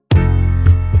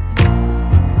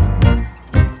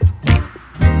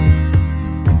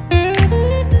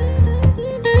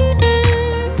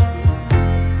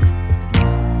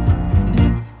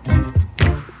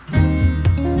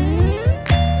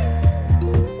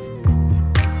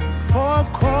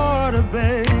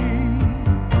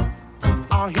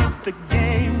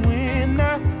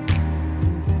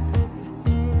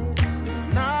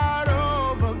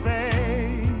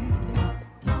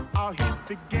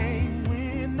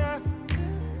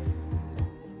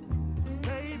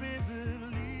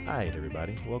Alright,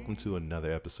 everybody. Welcome to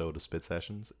another episode of Spit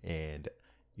Sessions. And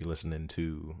you're listening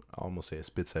to, I almost said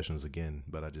Spit Sessions again,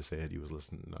 but I just said you was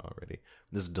listening already.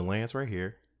 This is DeLance right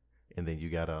here. And then you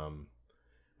got,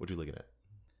 what you looking at?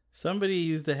 Somebody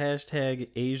used the hashtag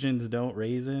Asians don't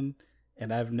raisin,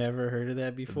 and I've never heard of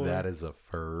that before. That is a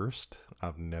first.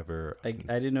 I've never. I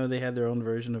didn't know they had their own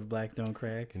version of Black Don't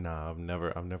Crack. Nah, I've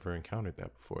never encountered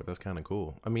that before. That's kind of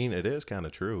cool. I mean, it is kind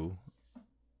of true.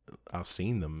 I've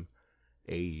seen them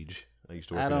age. I used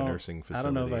to work in a nursing facility. I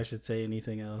don't know if I should say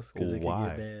anything else because it could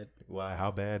get bad. Why?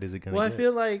 How bad is it going to get? Well, I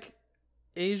feel like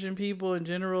Asian people in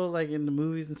general, like in the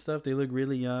movies and stuff, they look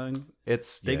really young.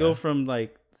 They go from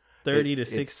like 30 to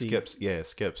 60. It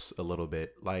skips a little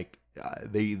bit. Like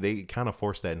they kind of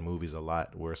force that in movies a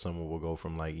lot, where someone will go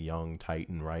from like young, tight,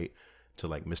 and right to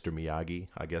like Mr. Miyagi.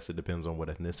 I guess it depends on what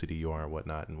ethnicity you are and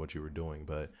whatnot and what you were doing,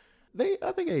 but.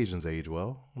 I think Asians age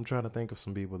well. I'm trying to think of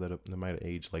some people that might have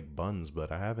aged like buns,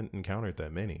 but I haven't encountered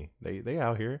that many. They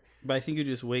out here. But I think you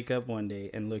just wake up one day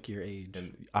and look your age.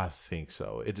 And I think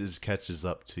so. It just catches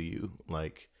up to you,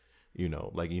 like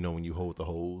when you hold the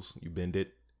hose, you bend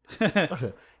it,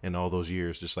 and all those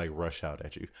years just like rush out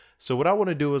at you. So what I want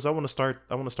to do is I want to start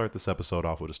this episode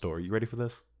off with a story. You ready for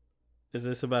this? Is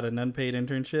this about an unpaid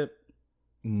internship?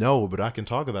 No, but I can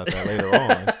talk about that later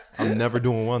on. I'm never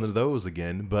doing one of those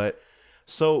again. But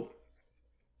so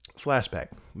flashback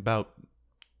about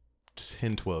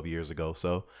 10, 12 years ago.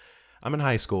 So I'm in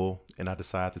high school and I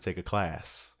decide to take a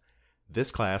class.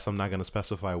 This class, I'm not going to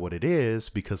specify what it is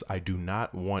because I do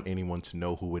not want anyone to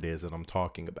know who it is that I'm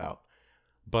talking about.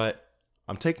 But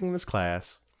I'm taking this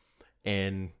class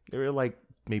and there were like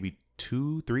maybe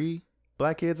 2, 3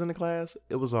 black kids in the class.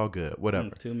 It was all good.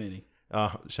 Whatever. Too many.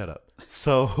 Shut up.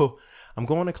 So I'm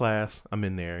going to class. I'm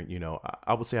in there.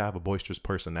 I would say I have a boisterous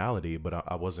personality, but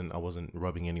I wasn't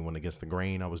rubbing anyone against the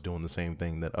grain. I was doing the same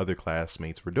thing that other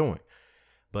classmates were doing.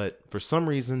 But for some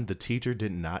reason, the teacher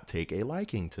did not take a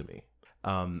liking to me.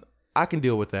 I can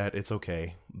deal with that. It's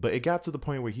okay. But it got to the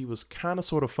point where he was kind of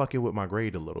sort of fucking with my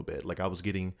grade a little bit. Like I was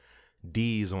getting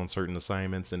D's on certain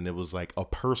assignments and it was like a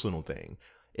personal thing.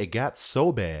 It got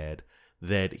so bad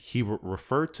that he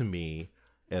referred to me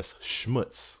as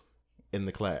schmutz in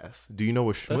the class. Do you know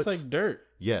what schmutz? That's like dirt.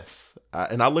 Yes.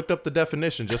 And I looked up the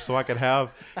definition just so I could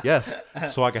have,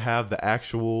 so I could have the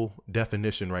actual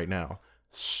definition right now.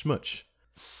 Schmutz.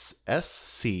 SCHUMTZ.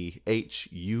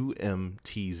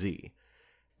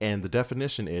 And the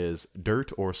definition is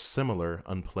dirt or similar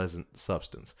unpleasant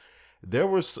substance. There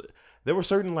were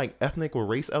certain like ethnic or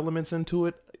race elements into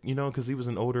it, because he was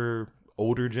an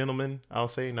older gentleman, I'll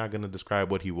say. Not going to describe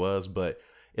what he was, but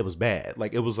it was bad.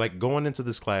 Like, it was like going into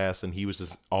this class and he was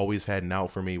just always heading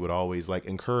out for me, would always like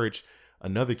encourage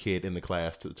another kid in the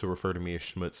class to refer to me as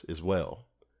schmutz as well.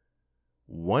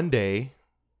 One day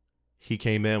he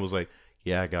came in, was like,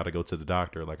 yeah, I got to go to the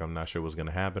doctor. Like, I'm not sure what's going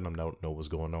to happen. I don't know what's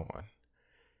going on.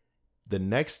 The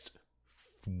next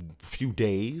few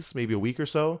days, maybe a week or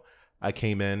so, I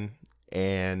came in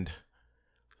and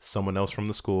someone else from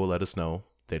the school let us know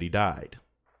that he died.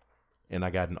 And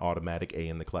I got an automatic A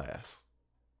in the class.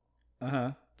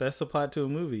 That's the plot to a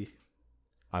movie.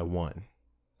 I won.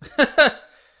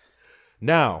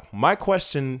 Now, my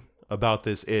question about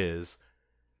this is,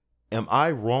 am I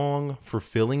wrong for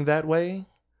feeling that way?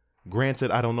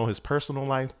 Granted, I don't know his personal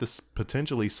life. This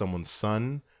potentially someone's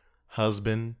son,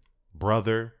 husband,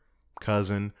 brother,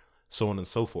 cousin, so on and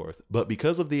so forth. But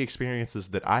because of the experiences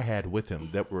that I had with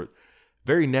him that were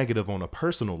very negative on a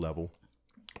personal level,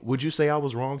 would you say I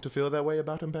was wrong to feel that way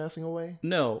about him passing away?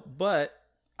 No, but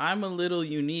I'm a little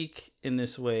unique in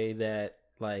this way that,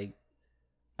 like,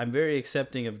 I'm very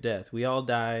accepting of death. We all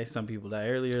die. Some people die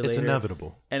earlier or later. It's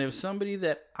inevitable. And if somebody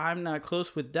that I'm not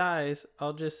close with dies,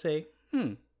 I'll just say,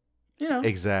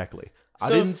 Exactly. So,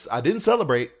 I didn't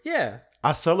celebrate. Yeah.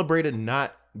 I celebrated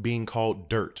not being called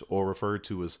dirt or referred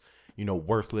to as,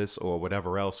 worthless or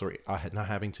whatever else, or I had not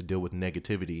having to deal with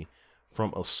negativity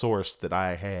from a source that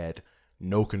I had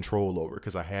no control over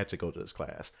because I had to go to this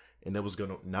class and it was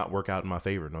going to not work out in my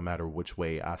favor no matter which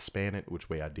way I span it, which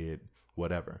way I did,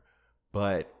 whatever.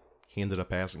 But he ended up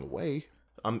passing away.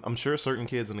 I'm sure certain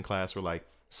kids in the class were like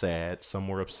sad, some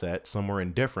were upset, some were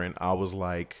indifferent. I was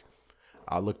like,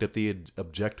 I looked at the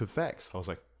objective facts. I was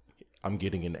like, I'm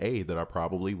getting an A that I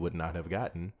probably would not have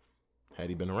gotten had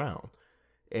he been around.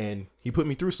 And he put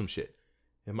me through some shit.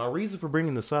 And my reason for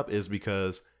bringing this up is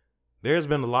because there's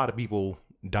been a lot of people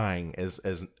dying as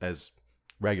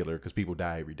regular, because people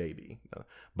die every day.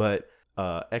 But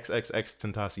XXX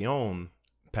Tentacion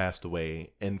passed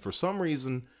away, and for some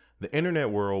reason the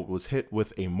internet world was hit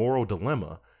with a moral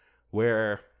dilemma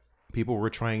where people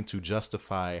were trying to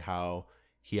justify how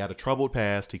he had a troubled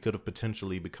past. He could have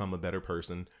potentially become a better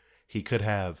person. He could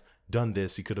have done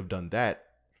this. He could have done that.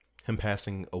 Him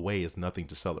passing away is nothing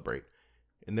to celebrate.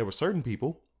 And there were certain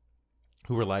people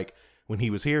who were like, when he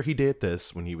was here, he did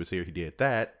this. When he was here, he did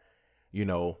that. You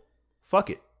know, fuck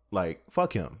it. Like,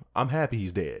 fuck him. I'm happy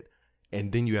he's dead.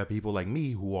 And then you have people like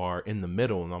me who are in the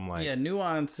middle, and I'm like, yeah,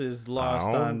 nuance is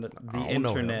lost on the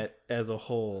internet as a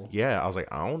whole. Yeah, I was like,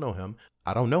 I don't know him.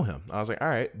 I don't know him. I was like, all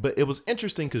right. But it was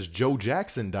interesting because Joe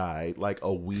Jackson died like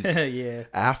a week yeah.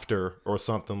 after or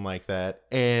something like that.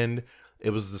 And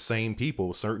it was the same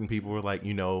people. Certain people were like,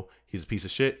 you know, he's a piece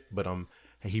of shit, but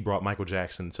he brought Michael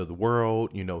Jackson to the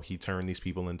world. You know, he turned these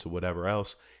people into whatever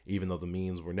else, even though the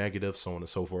means were negative, so on and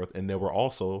so forth. And there were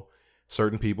also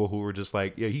certain people who were just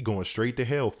like, yeah, he going straight to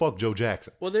hell. Fuck Joe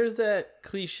Jackson. Well, there's that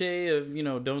cliche of, you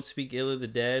know, don't speak ill of the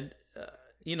dead,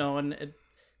 you know, and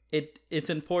it's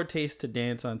in poor taste to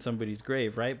dance on somebody's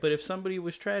grave, right? But if somebody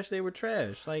was trash, they were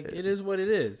trash. Like, it is what it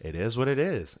is. It is what it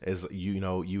is. As you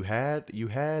know, you had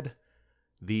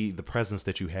the presence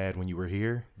that you had when you were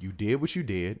here. You did what you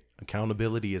did.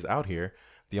 Accountability is out here.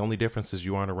 The only difference is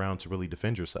you aren't around to really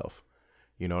defend yourself.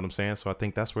 You know what I'm saying? So I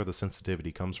think that's where the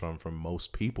sensitivity comes from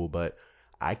most people. But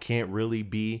I can't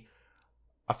really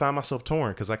I find myself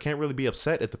torn because I can't really be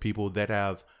upset at the people that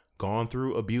have gone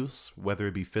through abuse, whether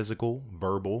it be physical,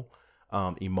 verbal,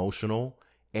 emotional,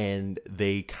 and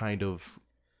they kind of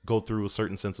go through a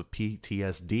certain sense of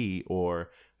PTSD, or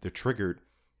they're triggered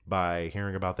by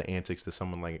hearing about the antics that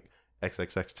someone like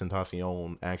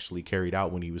XXXTentacion actually carried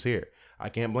out when he was here. I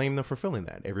can't blame them for feeling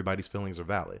that. Everybody's feelings are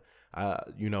valid.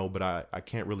 You know, but I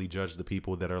can't really judge the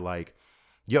people that are like,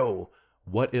 yo,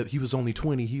 what if he was only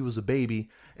 20? He was a baby.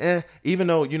 Even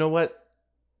though, you know what,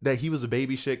 that he was a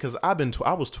baby shit. Cause I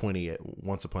was 20 at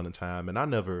once upon a time, and I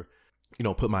never, you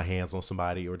know, put my hands on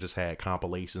somebody or just had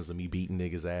compilations of me beating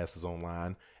niggas' asses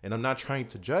online. And I'm not trying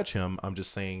to judge him. I'm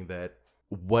just saying that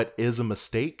what is a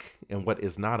mistake and what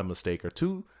is not a mistake are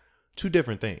two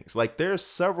different things. Like, there's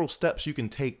several steps you can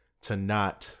take to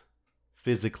not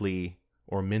physically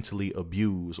or mentally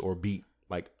abuse or beat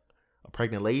like a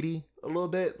pregnant lady a little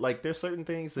bit. Like, there's certain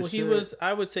things that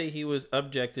I would say he was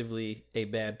objectively a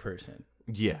bad person.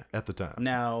 Yeah, at the time.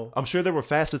 Now, I'm sure there were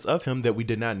facets of him that we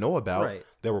did not know about, right,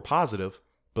 that were positive,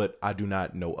 but I do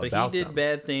not know about them. But he did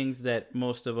bad things that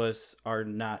most of us are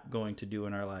not going to do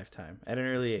in our lifetime at an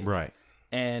early age. Right.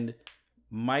 And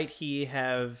might he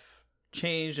have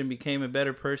changed and became a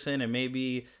better person and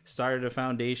maybe started a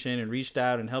foundation and reached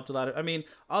out and helped a lot of, I mean,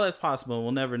 all that's possible.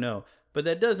 We'll never know. But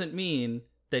that doesn't mean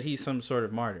that he's some sort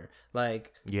of martyr.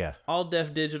 Like, yeah, All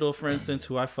Def Digital, for instance,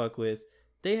 who I fuck with,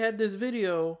 they had this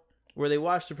video where they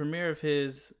watched the premiere of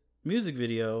his music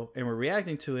video and were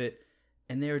reacting to it,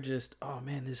 and they were just, oh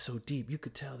man, this is so deep. You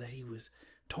could tell that he was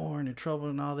torn and troubled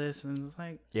and all this. And it's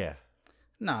like, yeah,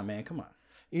 nah, man, come on.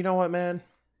 You know what, man?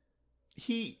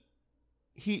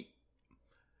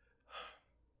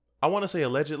 I want to say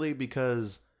allegedly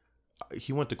because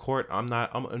he went to court. I'm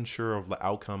unsure of the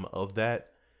outcome of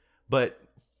that, but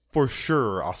for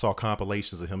sure I saw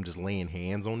compilations of him just laying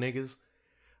hands on niggas.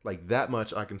 Like, that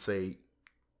much I can say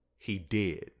he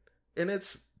did. And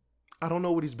I don't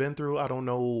know what he's been through. I don't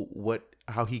know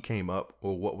how he came up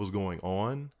or what was going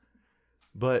on,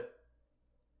 but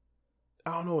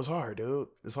I don't know. It's hard, dude.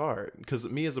 It's hard because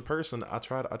me as a person, I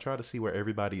try to see where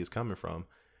everybody is coming from,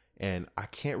 and I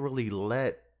can't really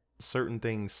let certain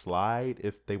things slide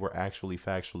if they were actually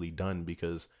factually done,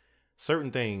 because certain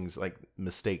things, like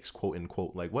mistakes, quote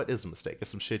unquote, like, what is a mistake?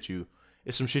 It's some shit you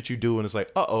do, and it's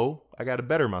like, uh-oh, I got to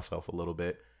better myself a little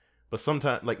bit. But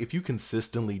sometimes, like, if you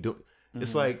consistently do,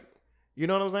 it's like, you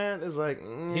know what I'm saying? It's like,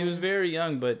 he was very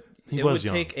young, but it would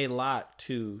take a lot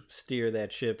to steer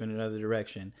that ship in another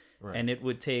direction. Right. And it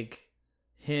would take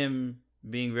him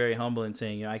being very humble and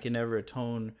saying, you know, I can never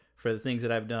atone for the things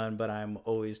that I've done, but I'm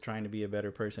always trying to be a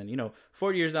better person. You know,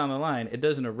 40 years down the line, it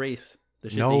doesn't erase the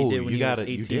shit that he did when he was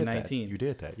 18, 19. You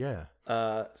did that, yeah.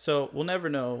 So we'll never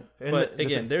know. And but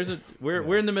again,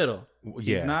 we're in the middle.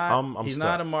 Yeah, he's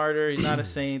not a martyr. He's not a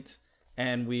saint.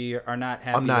 And we are not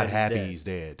happy. I'm not happy he's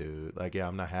dead, dude. Like, yeah,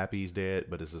 I'm not happy he's dead,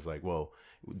 but it's just like, well,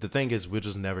 the thing is, we'll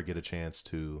never get a chance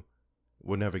to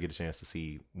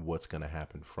see what's gonna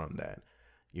happen from that.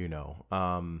 You know,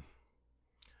 I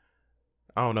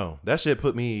don't know. That shit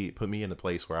put me in a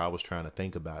place where I was trying to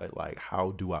think about it. Like,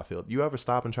 how do I feel? You ever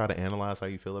stop and try to analyze how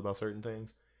you feel about certain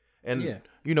things? And yeah,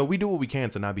 you know, we do what we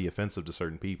can to not be offensive to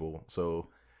certain people. So,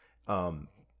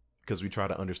 because we try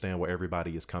to understand where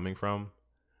everybody is coming from.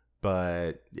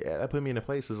 But yeah, that put me in a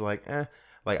place is like,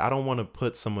 like, I don't want to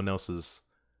put someone else's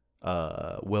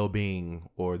well-being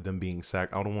or them being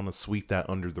sacked. I don't want to sweep that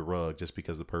under the rug just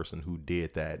because the person who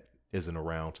did that isn't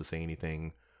around to say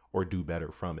anything or do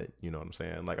better from it. You know what I'm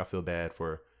saying? Like, I feel bad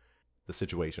for the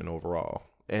situation overall.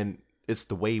 And it's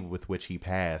the way with which he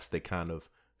passed that kind of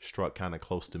struck kind of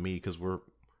close to me, because we're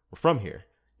from here.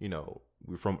 You know,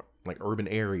 we're from like urban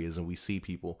areas, and we see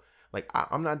people like,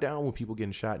 I'm not down with people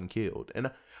getting shot and killed.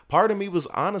 And part of me was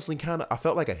honestly I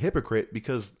felt like a hypocrite,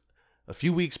 because a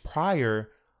few weeks prior,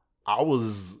 I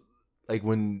was like,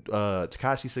 when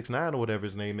Tekashi 6ix9ine or whatever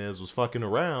his name is was fucking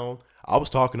around, I was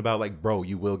talking about like, bro,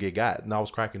 you will get got. And I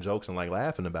was cracking jokes and like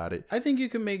laughing about it. I think you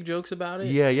can make jokes about it.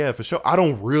 Yeah, for sure. I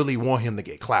don't really want him to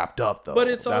get clapped up though. But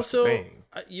it's also,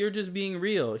 you're just being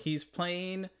real. He's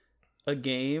playing a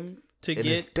game to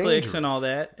get clicks and all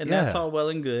that. And that's all well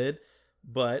and good.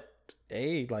 But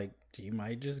hey, like, he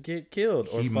might just get killed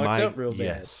or fucked up real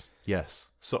bad. Yes.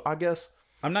 So I guess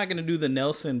I'm not gonna do the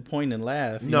Nelson point and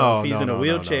laugh. If he's in a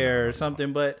wheelchair or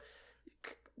something, but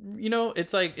you know,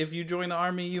 it's like, if you join the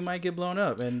army, you might get blown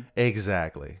up. And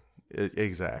exactly.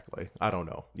 I don't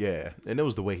know. Yeah, and it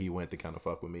was the way he went to kind of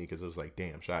fuck with me, because it was like,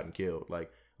 damn, shot and killed.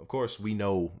 Like, of course we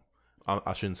know.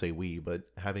 I shouldn't say we, but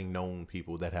having known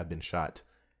people that have been shot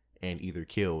and either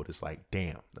killed, it's like,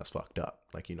 damn, that's fucked up.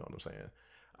 Like, you know what I'm saying?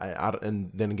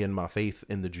 And then again, my faith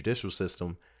in the judicial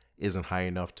system isn't high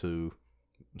enough to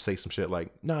say some shit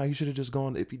like, nah, you should have just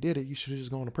gone, if you did it, you should have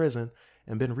just gone to prison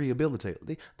and been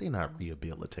rehabilitated. They not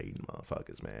rehabilitating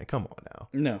motherfuckers, man. Come on now.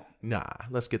 No. Nah,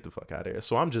 let's get the fuck out of here.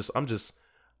 So I'm just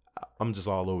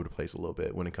all over the place a little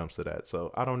bit when it comes to that.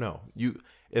 So I don't know.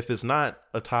 If it's not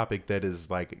a topic that is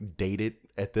like dated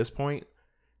at this point,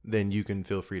 then you can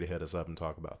feel free to hit us up and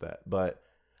talk about that. But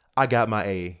I got my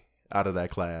A out of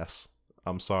that class.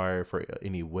 I'm sorry for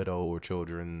any widow or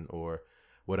children or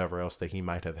whatever else that he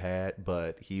might have had,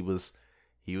 but he was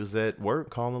at work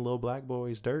calling little black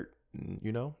boys dirt.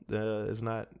 You know,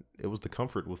 it was the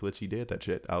comfort with which he did that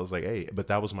shit. I was like, hey, but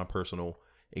that was my personal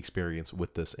experience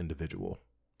with this individual.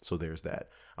 So there's that.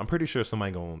 I'm pretty sure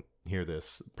somebody gonna hear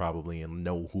this probably and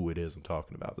know who it is I'm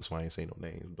talking about. That's why I ain't saying no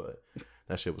names, but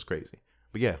that shit was crazy.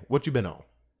 But yeah, what you been on?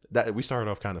 That we started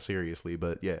off kind of seriously,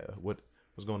 but yeah, what's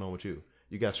going on with you?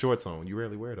 You got shorts on. You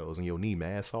rarely wear those, and your knee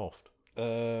mad soft.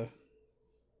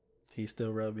 He's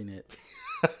still rubbing it.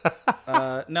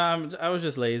 No, I was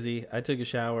just lazy. I took a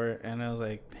shower and I was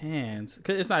like, pants.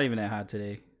 'Cause it's not even that hot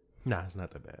today. Nah, it's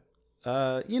not that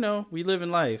bad. You know, we live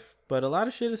in life, but a lot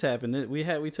of shit has happened.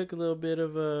 We took a little bit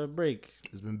of a break.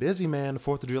 It's been busy, man. The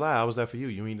 4th of July. How was that for you?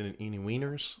 You eating any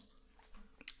wieners?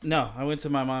 No, I went to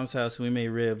my mom's house and we made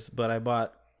ribs, but I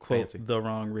bought, quote, the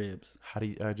wrong ribs. How'd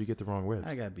you get the wrong ribs?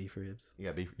 I got beef ribs. You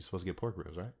got beef. You're supposed to get pork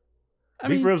ribs, right?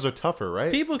 Beef ribs are tougher,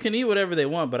 right? People can eat whatever they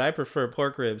want, but I prefer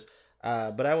pork ribs.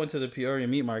 But I went to the Peoria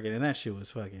meat market and that shit was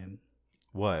fucking.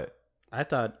 What? I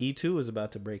thought E2 was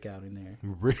about to break out in there.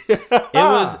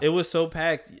 It was so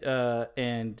packed,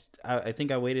 and I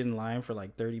think I waited in line for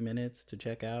like 30 minutes to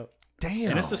check out.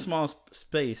 Damn. And it's a small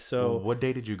space. So what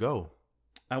day did you go?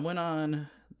 I went on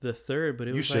the 3rd, but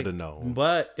it was you should have known.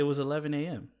 But it was 11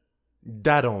 a.m.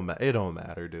 That don't matter. It don't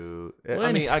matter, dude. Well,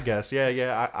 I mean, I guess,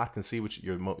 yeah. I can see what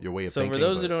your way of thinking. So for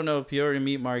those who don't know, Peoria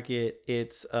Meat Market,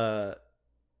 it's a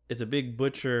big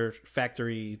butcher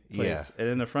factory place, and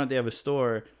in the front they have a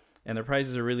store, and the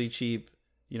prices are really cheap,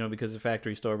 you know, because it's a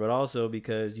factory store, but also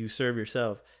because you serve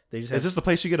yourself. They just is this the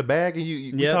place you get a bag and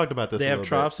we talked about this? They have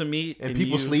troughs of meat, and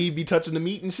people's sleeve be touching the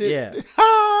meat and shit. Yeah.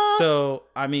 So,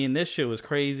 I mean, this shit was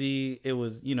crazy. It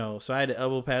was, you know, so I had to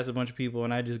elbow past a bunch of people,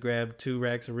 and I just grabbed 2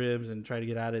 racks of ribs and tried to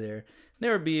get out of there.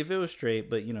 Never beef. It was straight,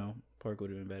 but, you know, pork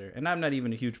would have been better. And I'm not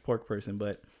even a huge pork person,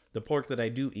 but the pork that I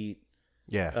do eat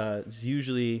is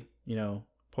usually, you know,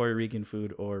 Puerto Rican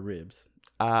food or ribs.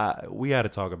 We had to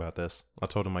talk about this. I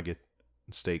told him I get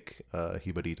steak,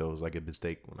 hibaritos. I get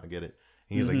bistec when I get it.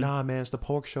 And he's like, nah, man, it's the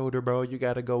pork shoulder, bro. You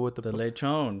got to go with the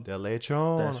lechon. The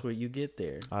lechon. That's what you get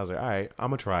there. I was like, all right, I'm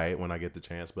going to try it when I get the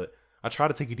chance. But I try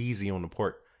to take it easy on the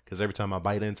pork, because every time I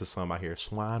bite into some, I hear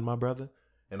swine, my brother.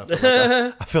 And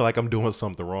I feel like I'm doing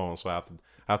something wrong. So I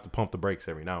have to pump the brakes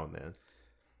every now and then.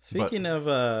 Speaking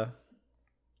of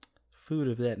food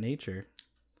of that nature.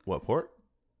 What, pork?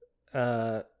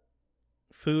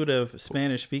 Food of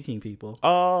Spanish-speaking people.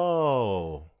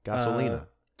 Oh, gasolina.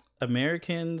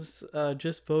 Americans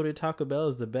just voted Taco Bell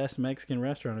as the best Mexican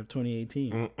restaurant of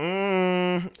 2018.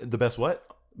 The best what?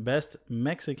 Best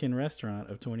Mexican restaurant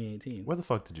of 2018. Where the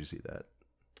fuck did you see that?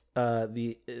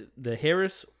 The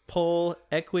Harris Poll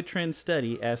Equitrend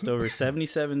study asked over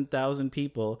 77,000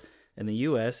 people in the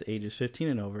U.S. ages 15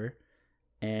 and over,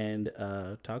 and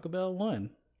Taco Bell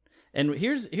won. And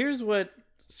here's what.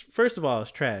 First of all, it's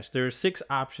trash. There are 6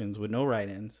 options with no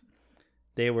write-ins.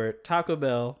 They were Taco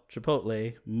Bell,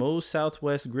 Chipotle, Moe's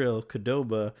Southwest Grill,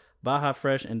 Qdoba, Baja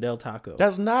Fresh, and Del Taco.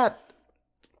 That's not...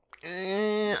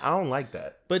 I don't like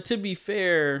that. But to be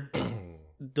fair,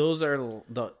 those are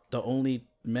the only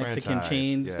Mexican franchise,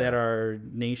 chains that are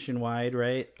nationwide,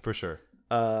 right? For sure.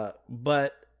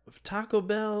 But Taco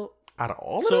Bell... Out of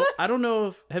all of that? I don't know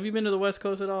if... Have you been to the West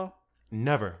Coast at all?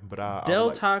 Never, but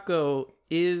Del Taco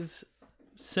is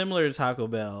similar to Taco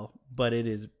Bell, but it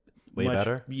is way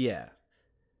better? Yeah.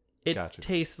 It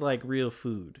tastes like real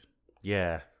food.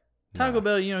 Yeah. Taco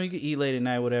Bell, you can eat late at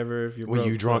night, whatever, if you're when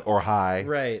you drunk or high.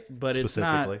 Right, but it's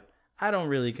not... I don't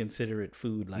really consider it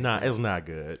food like that. It's not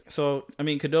good. So, I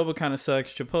mean, Qdoba kind of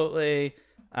sucks. Chipotle,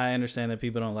 I understand that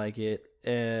people don't like it.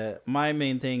 My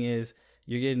main thing is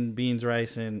you're getting beans,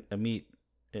 rice, and a meat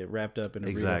wrapped up in a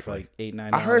burrito for like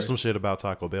 $8-9. I heard some shit about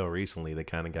Taco Bell recently that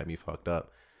kind of got me fucked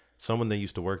up. Someone that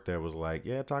used to work there was like,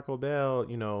 yeah, Taco Bell,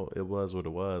 it was what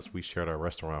it was. We shared our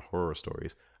restaurant horror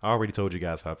stories. I already told you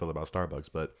guys how I feel about Starbucks,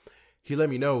 but he let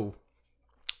me know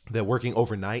that working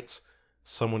overnights,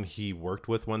 someone he worked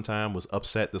with one time was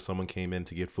upset that someone came in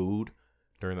to get food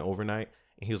during the overnight.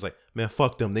 And he was like, man,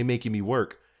 fuck them. They making me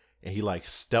work. And he like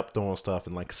stepped on stuff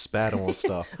and like spat on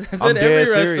stuff. I'm dead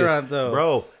serious, restaurant, though.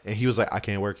 Bro. And he was like, I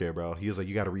can't work here, bro. He was like,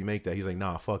 you got to remake that. He's like,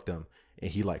 nah, fuck them. And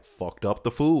he like fucked up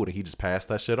the food and he just passed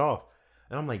that shit off.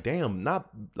 And I'm like, damn, not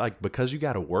like because you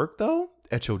got to work though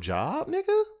at your job,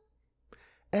 nigga.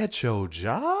 At your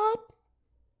job,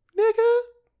 nigga.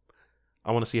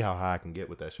 I want to see how high I can get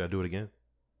with that. Should I do it again?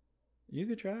 You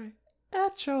could try.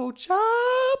 At your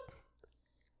job,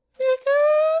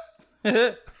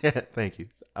 nigga. Thank you.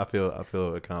 I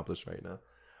feel accomplished right now.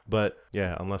 But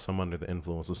yeah, unless I'm under the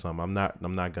influence of something, I'm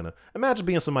not gonna imagine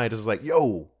being somebody that's like,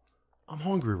 yo, I'm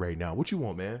hungry right now. What you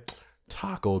want, man?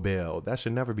 Taco Bell. That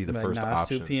should never be the first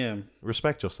option. It's 2 p.m.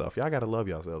 Respect yourself. Y'all gotta love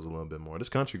yourselves a little bit more. This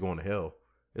country going to hell.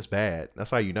 It's bad.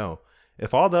 That's how you know.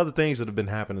 If all the other things that have been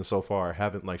happening so far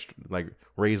haven't like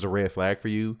raised a red flag for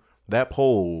you, that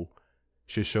poll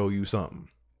should show you something.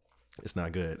 It's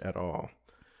not good at all.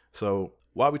 So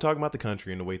while we talking about the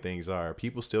country and the way things are,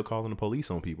 people still calling the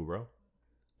police on people, bro.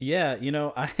 Yeah,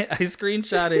 I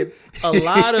screenshotted a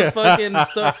lot of fucking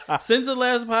stuff. Since the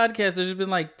last podcast, there's been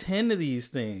like 10 of these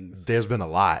things. There's been a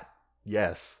lot.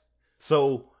 Yes.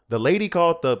 So the lady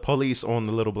called the police on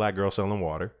the little black girl selling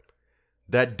water.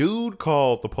 That dude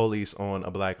called the police on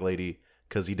a black lady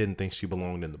because he didn't think she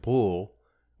belonged in the pool.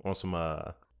 On some,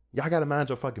 y'all gotta mind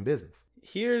your fucking business.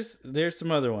 There's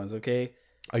some other ones, okay?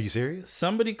 Are you serious?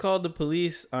 Somebody called the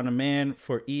police on a man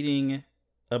for eating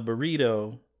a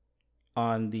burrito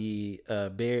on the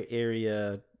Bay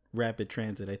Area Rapid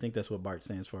Transit. I think that's what BART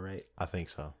stands for, right? I think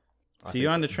so. So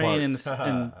you're on the train in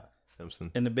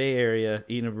the Bay Area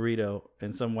eating a burrito,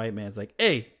 and some white man's like,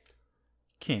 "Hey,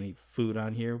 can't eat food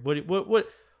on here. What do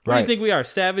you think we are,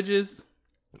 savages?"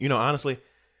 Honestly,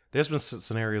 there's been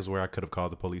scenarios where I could have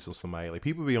called the police on somebody. Like,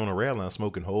 people be on a rail line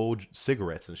smoking whole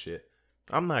cigarettes and shit.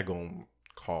 I'm not gonna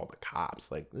call the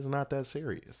cops. Like, it's not that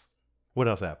serious. What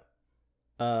else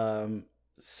happened?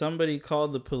 Somebody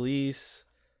called the police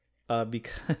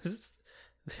because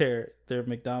their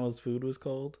McDonald's food was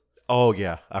cold. Oh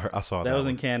yeah, I saw that. That was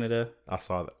in Canada. I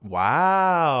saw that.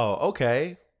 Wow.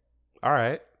 Okay. All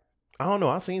right. I don't know.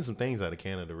 I've seen some things out of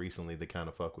Canada recently that kind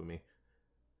of fuck with me.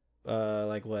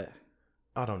 Like what?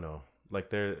 I don't know. Like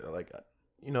they're like,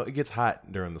 it gets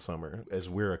hot during the summer as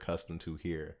we're accustomed to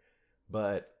here.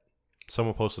 But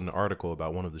someone posted an article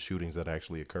about one of the shootings that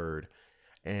actually occurred,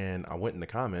 and I went in the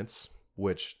comments,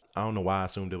 which I don't know why I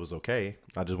assumed it was okay.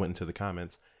 I just went into the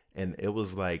comments, and it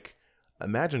was like,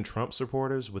 imagine Trump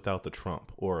supporters without the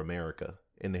Trump or America,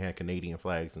 and they had Canadian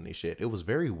flags and they shit. It was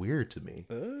very weird to me.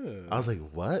 I was like,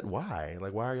 what? Why?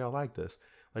 Like, why are y'all like this?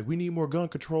 Like, we need more gun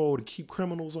control to keep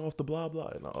criminals off the blah, blah.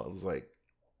 And I was like,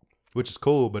 which is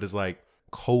cool, but it's like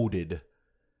coded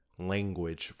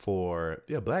language for,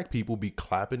 black people be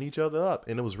clapping each other up.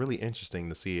 And it was really interesting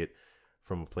to see it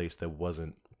from a place that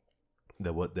wasn't,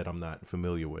 that I'm not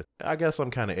familiar with. I guess I'm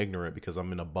kind of ignorant because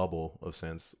I'm in a bubble of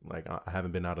sense. Like, I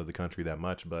haven't been out of the country that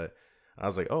much, but I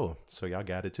was like, oh, so y'all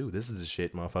got it too. This is the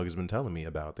shit motherfuckers been telling me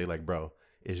about. They like, bro,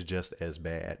 it's just as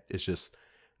bad. It's just,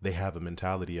 they have a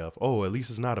mentality of, oh, at least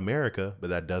it's not America, but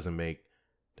that doesn't make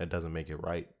it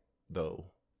right though.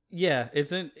 Yeah,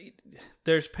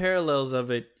 there's parallels of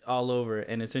it all over,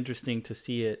 and it's interesting to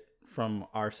see it from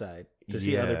our side, to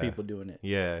see other people doing it.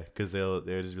 Yeah, because they'll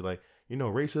just be like,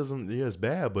 racism, it's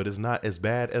bad, but it's not as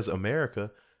bad as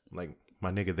America. Like,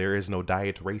 my nigga, there is no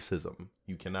diet racism.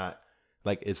 You cannot,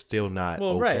 like, it's still not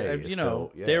okay.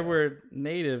 Right. There were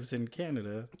natives in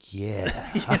Canada. Yeah.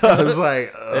 I was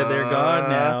like, they're gone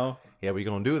now. yeah, we're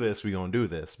going to do this. We're going to do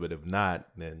this. But if not,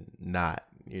 then not.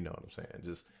 You know what I'm saying?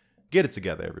 Just get it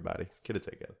together, everybody. Get it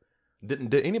together.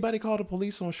 Did anybody call the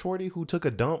police on Shorty who took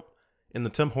a dump in the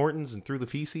Tim Hortons and threw the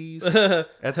feces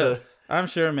at the... I'm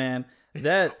sure, man.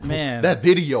 That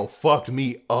video fucked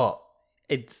me up.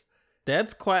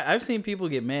 That's quite... I've seen people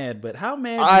get mad, but how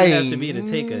mad do you have to be to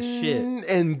take a shit?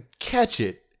 And catch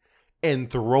it and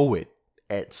throw it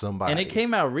at somebody. And it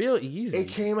came out real easy. It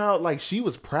came out like she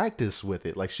was practiced with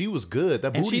it. Like she was good.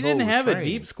 That booty and she didn't have trained. A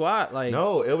deep squat. Like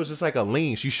no, it was just like a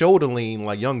lean. She showed a lean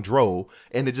like Young Dro,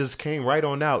 and it just came right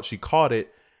on out. She caught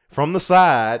it from the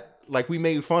side like we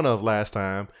made fun of last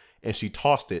time, and she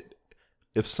tossed it.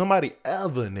 If somebody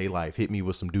ever in their life hit me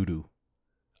with some doo-doo,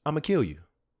 I'm going to kill you.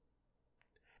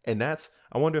 And I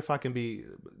wonder if I can be,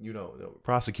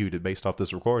 prosecuted based off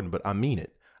this recording, but I mean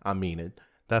it.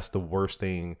 That's the worst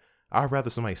thing. I'd rather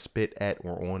somebody spit at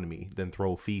or on me than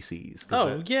throw feces.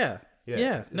 Oh, yeah.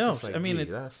 No, like, I mean,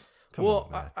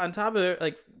 on top of it,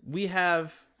 like, we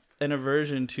have an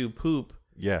aversion to poop.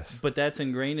 Yes. But that's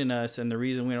ingrained in us, and the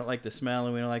reason we don't like the smell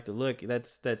and we don't like the look,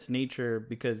 that's nature,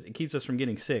 because it keeps us from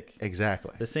getting sick.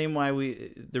 Exactly.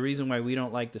 The reason why we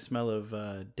don't like the smell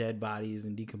of dead bodies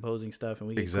and decomposing stuff and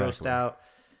we get grossed out,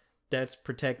 that's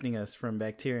protecting us from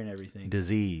bacteria and everything.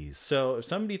 Disease. So if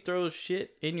somebody throws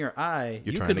shit in your eye,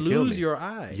 you could lose your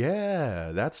eye.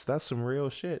 Yeah, that's some real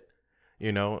shit.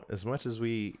 As much as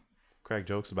we crack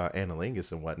jokes about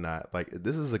analingus and whatnot, like,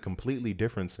 this is a completely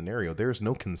different scenario. There's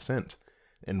no consent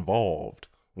involved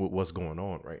with what's going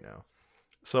on right now.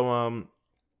 So I'm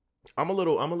a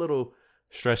little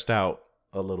stressed out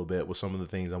a little bit with some of the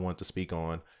things I want to speak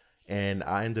on, and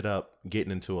I ended up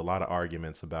getting into a lot of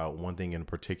arguments about one thing in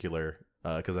particular,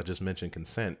 because I just mentioned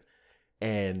consent,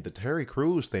 and the Terry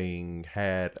Crews thing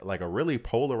had like a really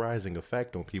polarizing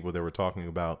effect on people that were talking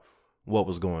about what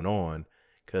was going on,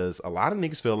 because a lot of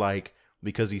niggas feel like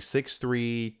because he's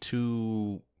 6'3",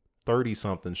 230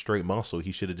 something straight muscle,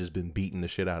 he should have just been beating the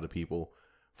shit out of people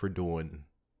for doing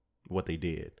what they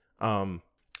did.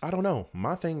 I don't know.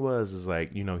 My thing is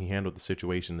like, he handled the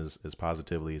situation as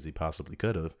positively as he possibly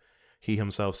could have. He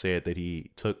himself said that he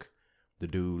took the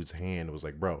dude's hand and was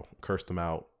like, bro, cursed him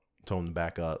out, told him to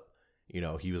back up.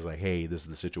 He was like, hey, this is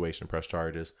the situation, press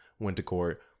charges, went to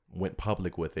court, went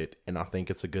public with it. And I think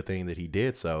it's a good thing that he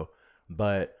did so.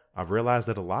 But I've realized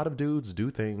that a lot of dudes do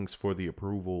things for the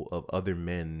approval of other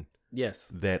men. Yes.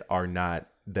 That aren't,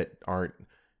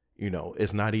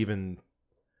 it's not even,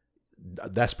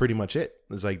 that's pretty much it.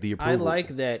 It's like the approval. I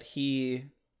like that he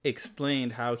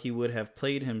explained how he would have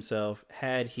played himself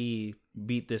had he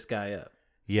beat this guy up.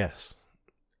 Yes.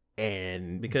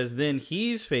 And because then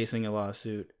he's facing a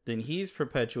lawsuit, then he's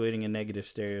perpetuating a negative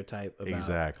stereotype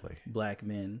about black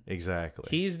men. Exactly.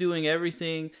 He's doing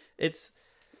everything.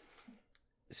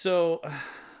 So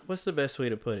what's the best way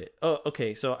to put it? Oh,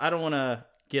 okay. So I don't want to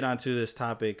get onto this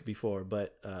topic before,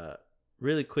 but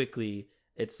really quickly,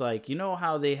 it's like,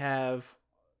 how they have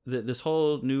this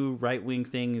whole new right-wing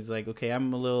thing is like, okay,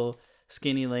 I'm a little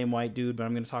skinny, lame white dude, but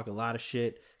I'm going to talk a lot of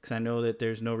shit because I know that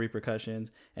there's no repercussions.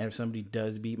 And if somebody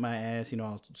does beat my ass,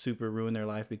 I'll super ruin their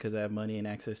life because I have money and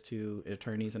access to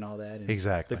attorneys and all that. And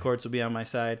exactly. The courts will be on my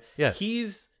side. Yes.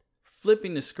 He's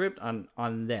flipping the script on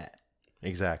that.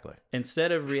 Exactly.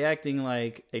 Instead of reacting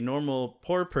like a normal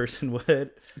poor person would.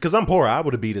 Because I'm poor, I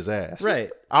would have beat his ass. Right.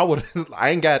 I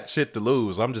ain't got shit to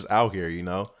lose. I'm just out here,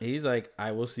 He's like,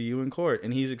 I will see you in court.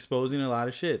 And he's exposing a lot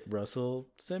of shit. Russell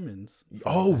Simmons.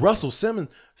 Oh, Russell Simmons.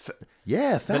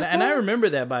 Yeah. And I remember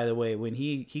that, by the way, when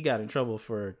he got in trouble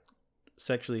for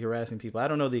sexually harassing people. I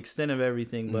don't know the extent of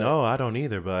everything. But no, I don't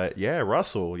either. But yeah,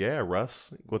 Russell. Yeah,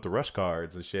 Russ with the rush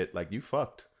cards and shit. Like, you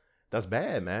fucked. That's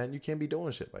bad, man. You can't be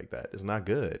doing shit like that. It's not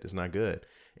good. It's not good.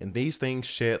 And these things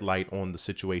shed light on the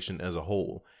situation as a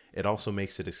whole. It also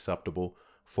makes it acceptable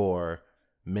for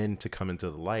men to come into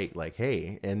the light like,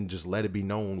 hey, and just let it be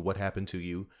known what happened to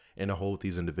you and to hold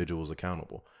these individuals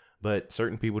accountable. But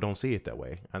certain people don't see it that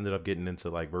way. I ended up getting into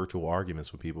like virtual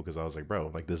arguments with people because I was like,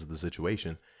 bro, like, this is the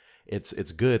situation. It's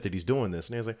good that he's doing this.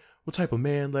 And he was like, what type of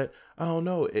man I don't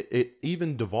know. It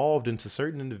even devolved into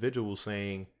certain individuals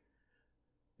saying,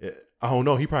 I don't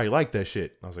know, he probably liked that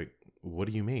shit. I was like, what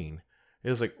do you mean? It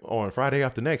was like, oh, on Friday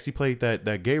After Next, he played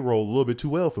that gay role a little bit too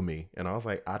well for me. And I was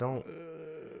like, I don't,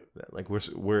 like,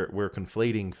 we're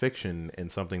conflating fiction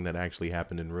and something that actually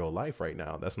happened in real life right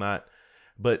now. That's not,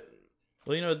 but.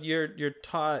 Well, you're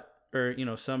taught, or,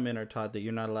 some men are taught that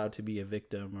you're not allowed to be a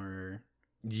victim or.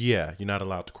 Yeah, you're not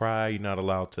allowed to cry. You're not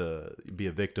allowed to be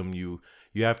a victim. You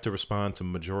have to respond to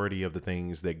majority of the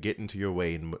things that get into your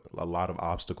way and a lot of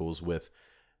obstacles with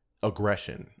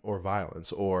aggression or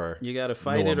violence, or you gotta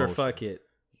fight it or fuck it.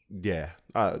 Yeah,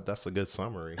 that's a good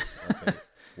summary. I think.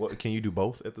 What, can you do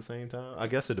both at the same time? I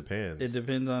guess it depends. It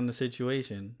depends on the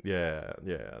situation. Yeah,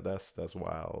 that's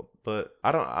wild. But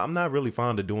I'm not really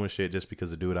fond of doing shit just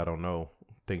because a dude I don't know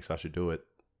thinks I should do it.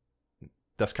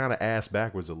 That's kind of ass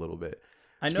backwards a little bit.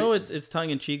 I know it's tongue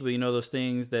in cheek, but you know those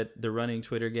things that the running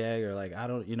Twitter gag are like, I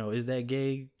don't, is that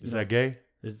gay? Is that gay?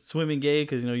 Is swimming gay?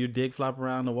 Because your dick flop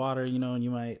around the water, and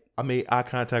you might. I made eye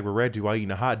contact with Reggie while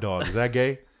eating a hot dog. Is that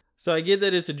gay? So I get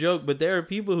that it's a joke, but there are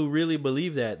people who really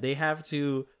believe that. They have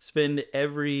to spend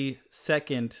every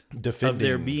second of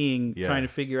their being trying to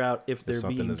figure out if they're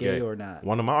being gay or not.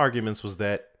 One of my arguments was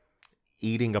that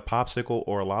eating a popsicle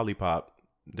or a lollipop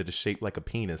that is shaped like a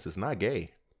penis is not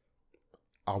gay.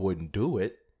 I wouldn't do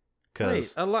it.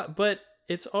 Wait, a lot, but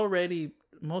it's already,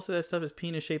 most of that stuff is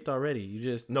penis shaped already. You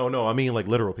just... No, I mean like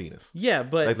literal penis. Yeah,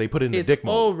 but like they put it in the dick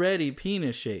mode. It's already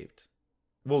penis shaped.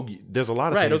 Well, there's a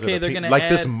lot of things. Okay, they're gonna like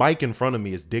add, this mic in front of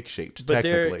me is dick shaped.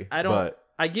 Technically,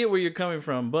 I get where you're coming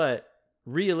from, but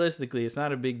realistically, it's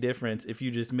not a big difference if you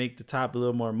just make the top a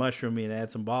little more mushroomy and add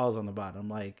some balls on the bottom.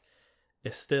 Like,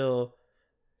 it's still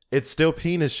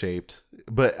penis shaped,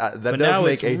 but that does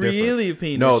make a difference. Really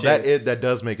penis. No, shaped. that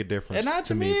does make a difference. And not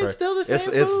to me, it's still the same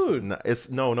food.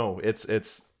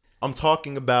 It's. I'm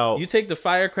talking about. You take the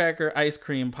firecracker ice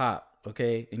cream pop.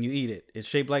 Okay, and you eat it. It's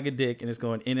shaped like a dick, and it's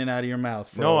going in and out of your mouth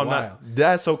for a while. I'm not.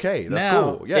 That's okay. That's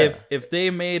now, cool. Yeah. If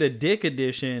they made a dick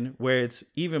edition where it's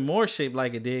even more shaped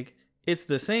like a dick, it's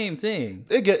the same thing.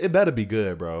 It better be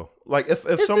good, bro. Like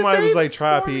if somebody was like,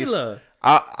 try a piece.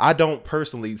 I don't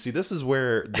personally see. This is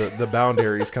where the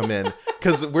boundaries come in,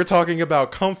 because we're talking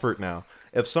about comfort now.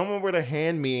 If someone were to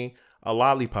hand me a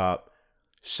lollipop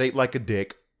shaped like a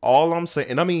dick, all I'm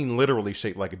saying, and I mean literally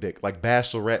shaped like a dick, like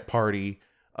bachelorette party.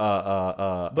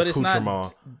 But it's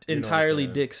not entirely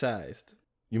dick sized.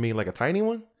 You mean like a tiny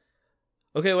one?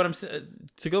 Okay, what I'm saying,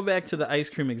 to go back to the ice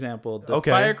cream example, the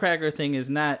firecracker thing is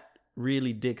not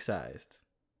really dick sized.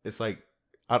 It's like,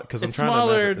 because I'm trying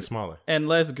to imagine it's smaller and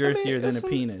less girthier than a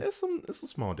penis. It's some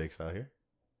small dicks out here.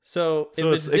 So it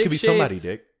could be somebody's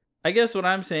dick. I guess what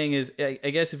I'm saying is, I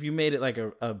guess if you made it like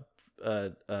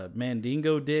a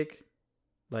Mandingo dick,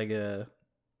 like a.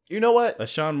 You know what? A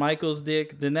Shawn Michaels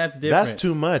dick, then that's different. That's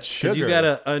too much sugar. You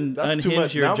gotta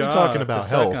unhinge your jaw. Now we talking about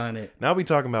health. On it. Now we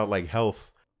talking about like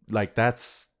health. Like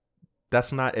that's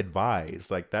not advised.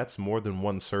 Like that's more than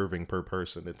one serving per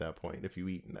person at that point if you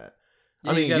eating that.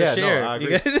 Yeah, I mean, share. No, I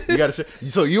agree. You gotta share.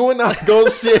 So you and I go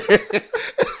share.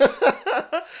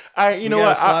 All right, you know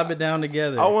what? Slob it down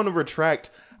together. I want to retract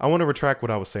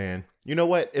what I was saying. You know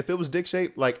what? If it was dick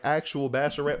shaped, like actual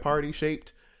bachelorette party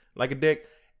shaped, like a dick.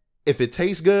 If it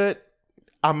tastes good,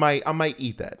 I might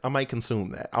eat that. I might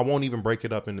consume that. I won't even break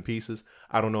it up into pieces.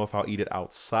 I don't know if I'll eat it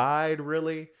outside,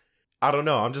 really. I don't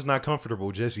know. I'm just not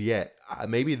comfortable just yet.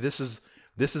 Maybe this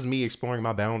is me exploring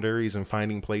my boundaries and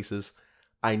finding places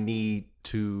I need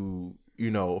to,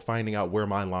 finding out where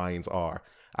my lines are.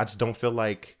 I just don't feel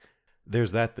like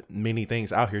there's that many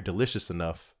things out here delicious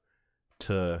enough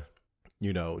to,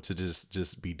 to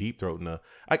just be deep throating.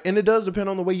 And it does depend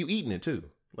on the way you eating it too.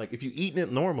 Like if you eating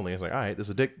it normally, it's like, all right, this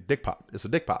is a dick pop. It's a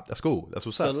dick pop. That's cool. That's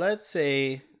what's up. So let's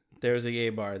say there was a gay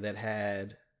bar that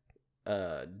had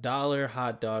 $1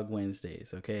 hot dog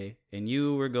Wednesdays, okay? And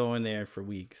you were going there for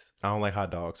weeks. I don't like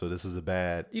hot dogs, so this is a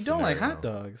bad You don't like hot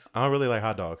dogs? I don't really like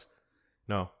hot dogs.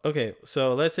 No. Okay,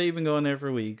 so let's say you've been going there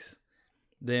for weeks.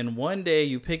 Then one day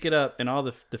you pick it up and all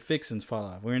the fixings fall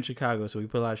off. We're in Chicago, so we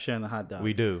put a lot of shit on the hot dog.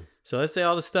 We do. So let's say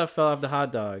all the stuff fell off the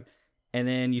hot dog, and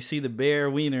then you see the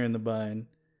bare wiener in the bun.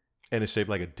 And it's shaped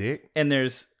like a dick? And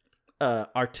there's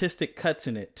artistic cuts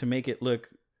in it to make it look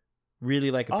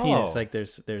really like a penis. Like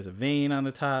there's a vein on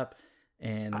the top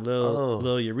and a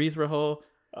little urethra hole.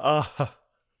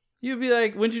 You'd be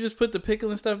like, wouldn't you just put the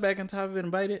pickle and stuff back on top of it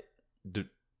and bite it?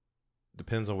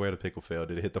 Depends on where the pickle fell.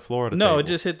 Did it hit the floor or the table? table? It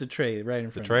just hit the tray right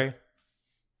in front of the tray?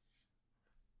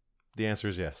 The answer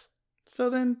is yes. So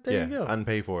then there you go. I didn't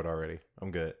pay for it already.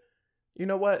 I'm good. You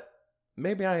know what?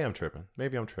 Maybe I am tripping.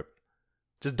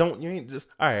 Just don't, you ain't just,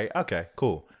 all right, okay,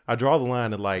 cool. I draw the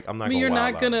line at like, I'm not gonna. You're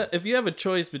not gonna, if you have a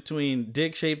choice between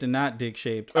dick shaped and not dick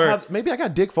shaped, or maybe I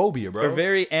got dick phobia, bro. Or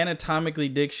very anatomically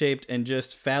dick shaped and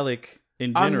just phallic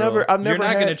in general. I've never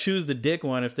you're not gonna choose the dick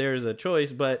one if there's a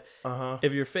choice, but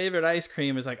if your favorite ice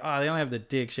cream is like, oh, they don't have the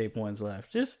dick shaped ones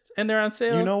left, and they're on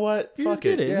sale. You know what? Fuck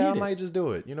it. Yeah, I might just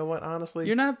do it. You know what? Honestly,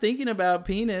 you're not thinking about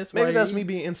penis. Maybe that's me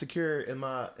being insecure in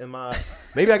my.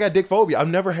 Maybe I got dick phobia. I've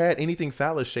never had anything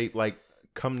phallus shaped like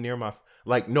come near my.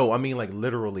 Like, no, I mean like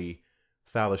literally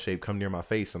phallus shape come near my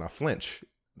face and I flinch.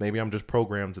 maybe I'm just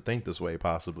programmed to think this way,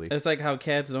 possibly. It's like how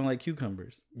cats don't like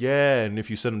cucumbers. Yeah, and if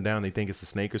you sit them down, they think it's a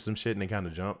snake or some shit, and they kind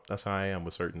of jump. That's how I am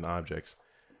with certain objects.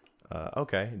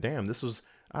 Okay, damn,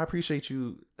 I appreciate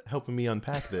you helping me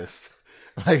unpack this.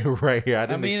 Like right here, I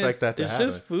didn't expect that to happen.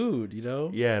 It's just food, you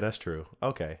know? Yeah, that's true.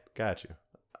 Okay, got you.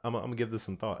 I'm gonna give this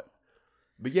some thought.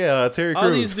 But yeah, Terry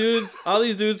Crews. All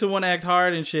these dudes who want to act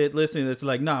hard and shit, listen, it's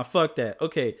like, nah, fuck that.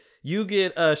 Okay, you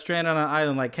get stranded on an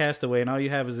island like Castaway, and all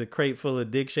you have is a crate full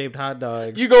of dick-shaped hot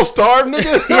dogs. You go starve,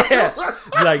 nigga?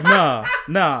 Yeah. Like,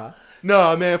 nah.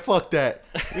 No, man, fuck that.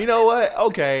 You know what?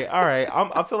 Okay, all right.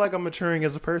 I feel like I'm maturing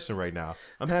as a person right now.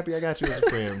 I'm happy I got you as a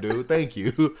friend, dude. Thank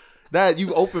you. That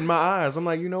you opened my eyes. I'm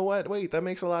like, you know what? Wait, that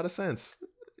makes a lot of sense.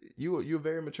 You're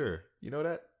very mature. You know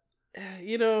that?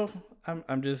 You know,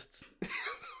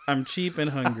 I'm cheap and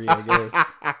hungry, I guess.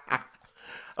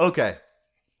 Okay.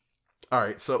 All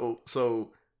right.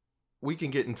 So we can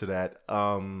get into that.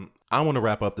 I want to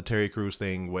wrap up the Terry Crews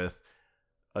thing with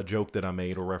a joke that I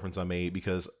made or reference I made,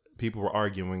 because people were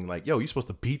arguing like, yo, you're supposed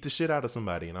to beat the shit out of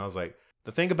somebody. And I was like,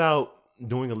 the thing about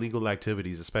doing illegal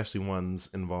activities, especially ones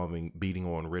involving beating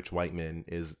on rich white men,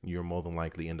 is you're more than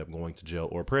likely end up going to jail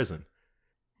or prison.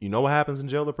 You know what happens in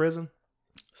jail or prison?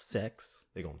 Sex.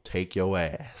 They're going to take your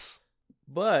ass.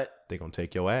 But they're going to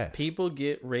take your ass. People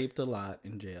get raped a lot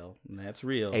in jail, and that's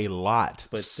real. A lot.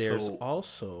 But there's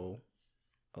also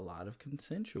a lot of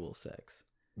consensual sex.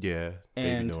 Yeah,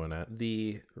 they be doing that.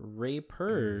 The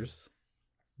rapers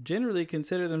generally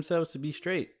consider themselves to be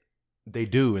straight. They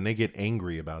do, and they get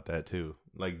angry about that too.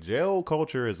 Like, jail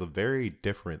culture is a very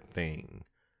different thing.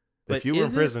 But if you were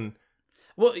in prison...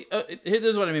 Well,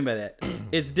 here's what I mean by that.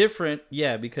 It's different,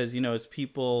 yeah, because, you know, it's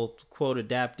people, quote,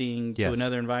 adapting to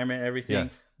another environment and everything.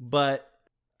 Yes. But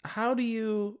how do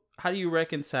you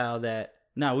reconcile that?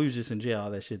 Nah, we was just in jail,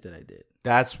 all that shit that I did.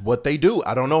 That's what they do.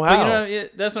 I don't know how. But, you know,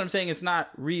 that's what I'm saying. It's not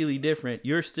really different.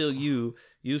 You're still you.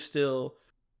 You still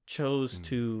chose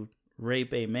to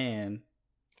rape a man.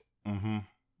 Mm-hmm.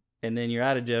 And then you're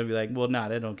out of jail and be like, well, nah,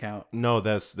 that don't count. No,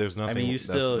 there's nothing. I mean, you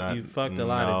fucked a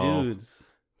lot of dudes.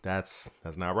 That's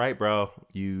not right, bro.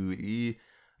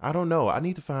 I don't know. I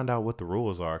need to find out what the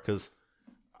rules are, because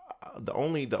the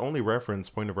only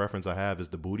point of reference I have is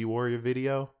the Booty Warrior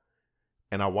video,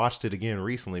 and I watched it again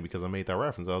recently because I made that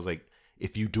reference. I was like,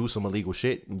 if you do some illegal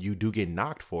shit and you do get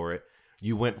knocked for it,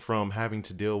 you went from having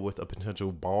to deal with a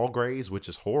potential ball graze, which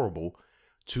is horrible,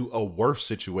 to a worse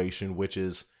situation, which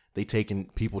is taking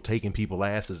people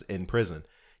asses in prison.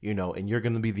 You know, and you're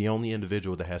going to be the only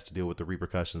individual that has to deal with the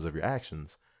repercussions of your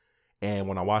actions. And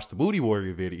when I watched the Booty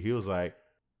Warrior video, he was like,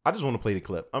 I just want to play the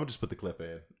clip. I'm going to just put the clip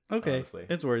in. Okay. Honestly.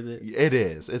 It's worth it. It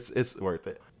is. It's worth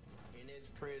it. In his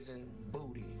prison,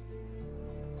 booty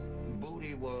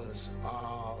was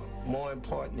more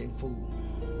important than food.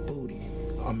 Booty,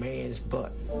 a man's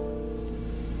butt.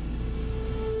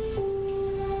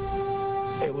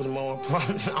 It was more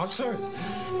important. I'm serious.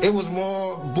 It was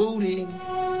more booty,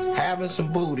 having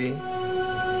some booty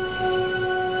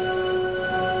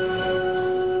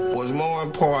was more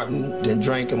important than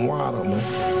drinking water, man.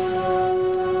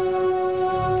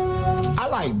 I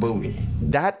like booty.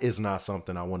 That is not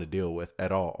something I want to deal with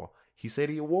at all. He said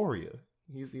he's a warrior.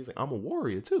 He's like, I'm a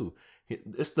warrior too.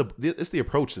 It's the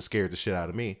approach that scared the shit out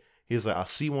of me. He's like, I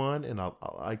see one and I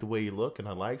like the way you look and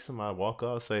I like him. I walk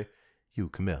up and say, you,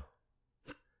 come here.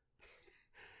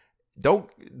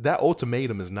 That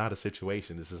ultimatum is not a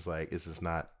situation. It's just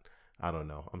not, I don't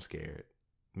know. I'm scared.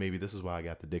 Maybe this is why I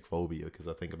got the dick phobia, because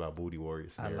I think about Booty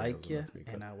Warriors. I like you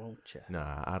and I won't you.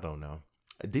 Nah, I don't know.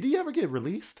 Did he ever get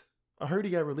released? I heard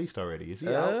he got released already. Is he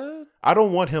out? I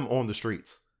don't want him on the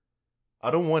streets.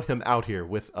 I don't want him out here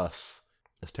with us.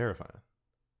 It's terrifying.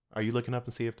 Are you looking up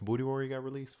and see if the Booty Warrior got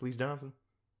released? Fleece Johnson?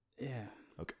 Yeah.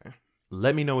 Okay.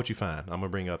 Let me know what you find. I'm going to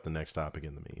bring up the next topic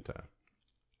in the meantime.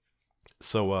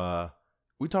 So,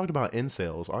 we talked about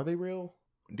incels. Are they real?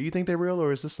 Do you think they're real,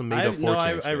 or is this some made-up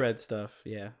 4chan shit? I read stuff.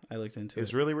 Yeah, I looked into it.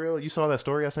 It's really real? You saw that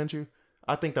story I sent you?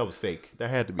 I think that was fake. That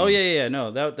had to be. Oh, yeah.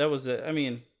 No, that was I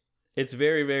mean, it's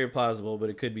very, very plausible, but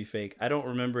it could be fake. I don't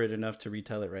remember it enough to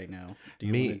retell it right now. Do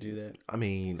you want to do that? I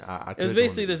mean, I it was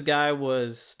basically this guy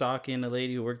was stalking a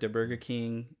lady who worked at Burger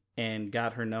King and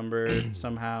got her number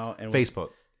somehow. And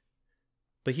Facebook.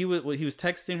 But he was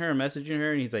texting her and messaging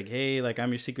her, and he's like, hey, like,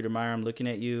 I'm your secret admirer. I'm looking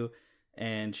at you.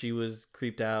 And she was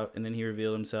creeped out, and then he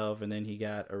revealed himself, and then he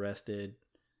got arrested.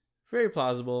 Very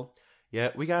plausible.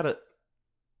 Yeah,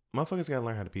 motherfuckers gotta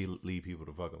learn how to leave people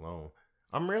the fuck alone.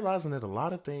 I'm realizing that a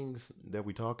lot of things that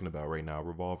we're talking about right now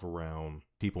revolve around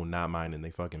people not minding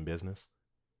their fucking business.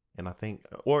 And I think,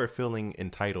 or feeling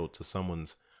entitled to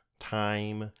someone's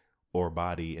time or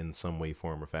body in some way,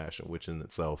 form, or fashion, which in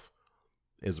itself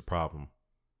is a problem.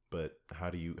 But how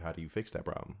do you fix that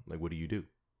problem? Like, what do you do?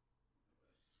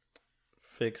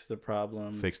 Fix the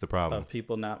problem of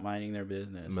people not minding their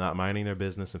business. Not minding their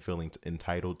business and feeling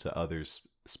entitled to others'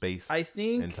 space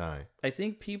and time. I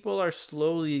think people are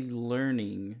slowly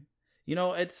learning. You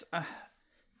know, it's...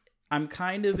 I'm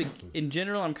kind of, in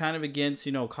general, I'm kind of against,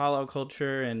 you know, call out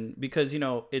culture, and because, you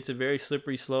know, it's a very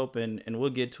slippery slope, and we'll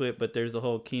get to it, but there's the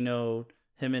whole Kino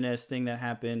Jimenez thing that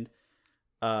happened.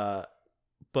 But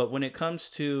when it comes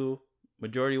to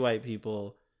majority white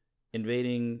people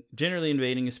generally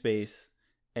invading a space,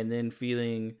 and then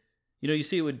feeling, you know, you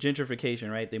see it with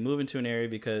gentrification, right? They move into an area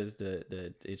because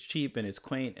it's cheap and it's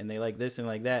quaint and they like this and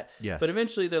like that. Yes. But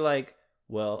eventually they're like,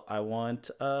 well, I want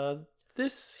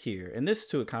this here and this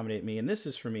to accommodate me and this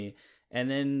is for me. And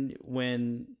then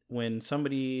when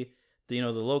somebody, you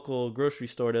know, the local grocery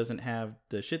store doesn't have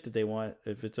the shit that they want,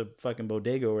 if it's a fucking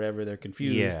bodega or whatever, they're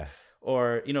confused. Yeah.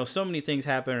 Or, you know, so many things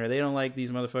happen, or they don't like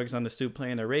these motherfuckers on the stoop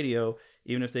playing their radio,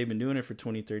 even if they've been doing it for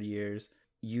 20, 30 years.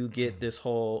 You get this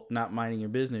whole not minding your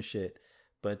business shit.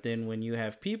 But then when you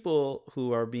have people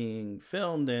who are being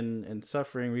filmed and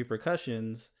suffering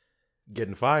repercussions,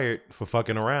 getting fired for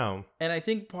fucking around. And I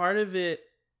think part of it,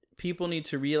 people need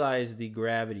to realize the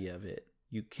gravity of it.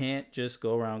 You can't just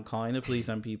go around calling the police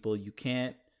on people. You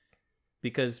can't,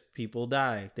 because people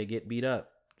die. They get beat up.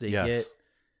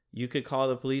 You could call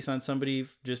the police on somebody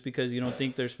just because you don't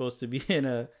think they're supposed to be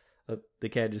in the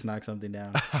cat just knocked something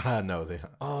down. No, they.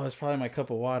 Oh, it's probably my cup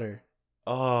of water.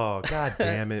 Oh, god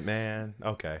damn it, man.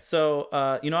 Okay.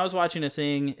 So, you know, I was watching a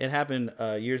thing. It happened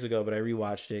years ago, but I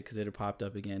rewatched it because it had popped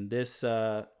up again. This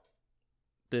guy,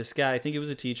 I think it was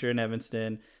a teacher in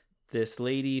Evanston. This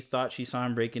lady thought she saw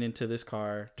him breaking into this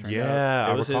car. Turned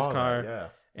out it was his car. Yeah.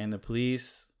 And the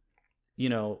police, you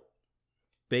know,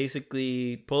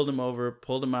 basically pulled him over,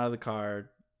 pulled him out of the car,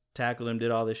 tackled him,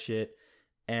 did all this shit.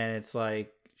 And it's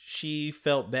like, she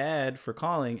felt bad for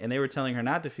calling, and they were telling her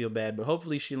not to feel bad, but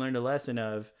hopefully she learned a lesson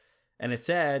of, and it's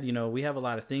sad, you know, we have a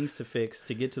lot of things to fix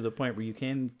to get to the point where you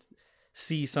can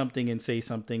see something and say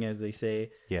something, as they say.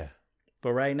 Yeah.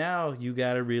 But right now, you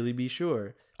got to really be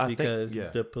sure, because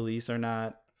the police are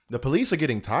not. The police are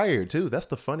getting tired, too. That's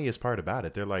the funniest part about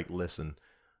it. They're like, listen,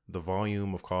 the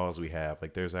volume of calls we have,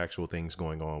 like, there's actual things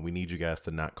going on. We need you guys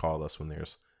to not call us when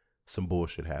there's some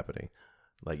bullshit happening.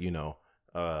 Like, you know,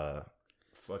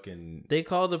 they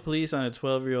called the police on a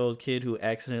 12-year-old kid who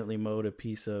accidentally mowed a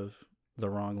piece of the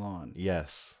wrong lawn.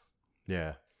 Yes.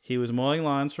 Yeah. He was mowing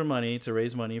lawns for money, to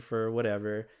raise money for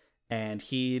whatever, and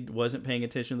he wasn't paying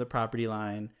attention to the property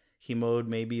line. He mowed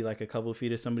maybe like a couple of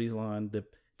feet of somebody's lawn. The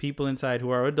people inside, who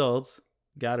are adults,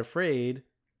 got afraid,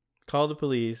 called the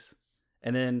police,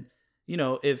 and then, you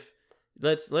know, if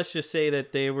let's just say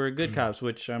that they were good cops,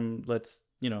 which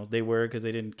they were, because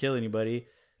they didn't kill anybody.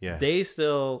 Yeah. They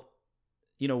still,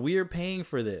 you know, we are paying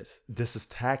for this. This is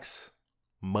tax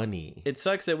money. It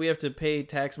sucks that we have to pay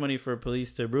tax money for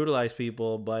police to brutalize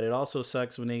people, but it also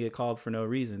sucks when they get called for no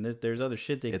reason. There's other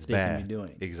shit they can be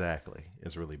doing. Exactly.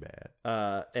 It's really bad.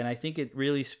 And I think it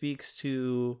really speaks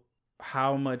to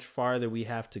how much farther we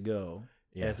have to go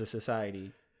as a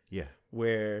society. Yeah.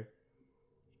 Where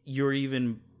you're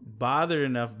even bothered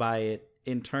enough by it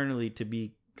internally to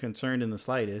be concerned in the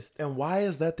slightest. And why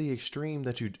is that the extreme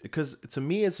because to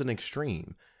me it's an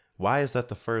extreme. Why is that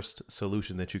the first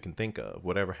solution that you can think of?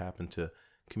 Whatever happened to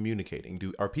communicating?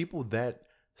 Are people that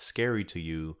scary to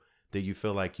you that you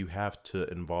feel like you have to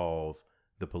involve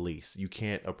the police? You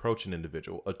can't approach an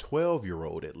individual, a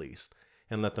 12-year-old at least,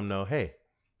 and let them know, hey,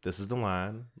 this is the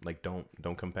line. Like, don't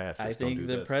come past this. I think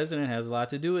the president has a lot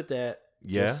to do with that.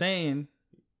 Yeah. Just saying.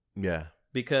 Yeah.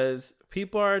 Because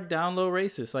people are down low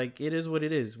racist. Like, it is what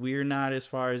it is. We're not as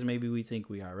far as maybe we think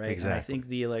we are, right? Exactly. And I think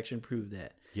the election proved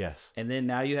that. Yes. And then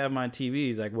now you have them on TV.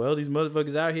 He's like, well, these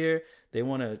motherfuckers out here, they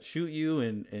want to shoot you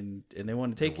and they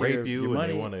want to take your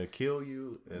money. And they want to kill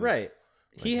you. Right.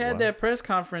 Like, he had that press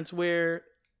conference where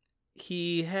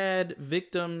he had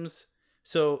victims.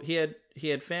 So he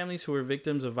had families who were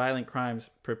victims of violent crimes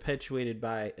perpetuated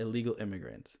by illegal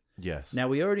immigrants. Yes. Now,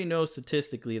 we already know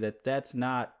statistically that that's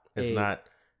not. It's not.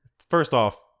 First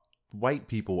off, white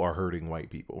people are hurting white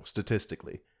people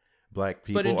statistically. Black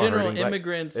people, but in general,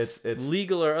 immigrants, it's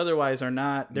legal or otherwise, are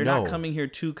not. They're not coming here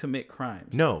to commit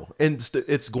crimes. No, and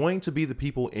it's going to be the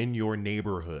people in your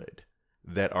neighborhood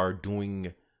that are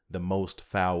doing the most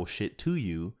foul shit to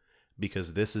you,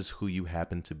 because this is who you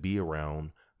happen to be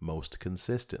around most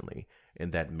consistently,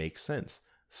 and that makes sense.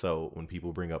 So when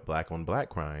people bring up black on black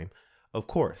crime, of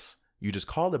course. You just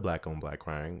call it black on black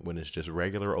crime when it's just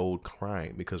regular old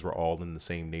crime, because we're all in the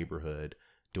same neighborhood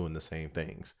doing the same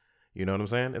things. You know what I'm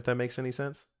saying? If that makes any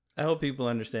sense. I hope people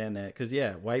understand that, because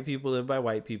white people live by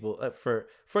white people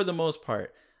for the most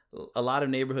part. A lot of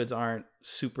neighborhoods aren't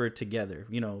super together.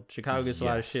 Chicago gets a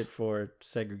lot of shit for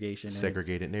segregation.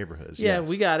 Segregated neighborhoods. Yeah,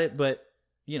 we got it, but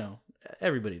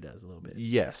everybody does a little bit.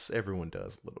 Yes, everyone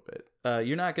does a little bit.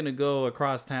 You're not going to go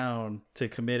across town to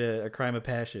commit a crime of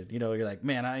passion. You're like,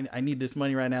 man, I need this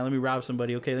money right now. Let me rob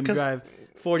somebody. Okay, let me drive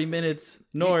 40 minutes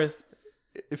north.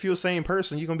 If you're the same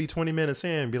person, you're going to be 20 minutes in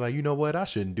and be like, you know what? I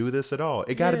shouldn't do this at all.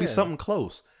 It got to be something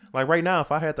close. Like right now,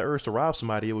 if I had the urge to rob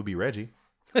somebody, it would be Reggie.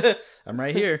 I'm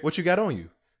right here. What you got on you?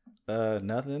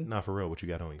 Nothing. Not for real. What you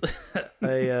got on you?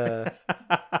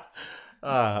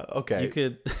 Okay. You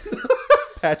could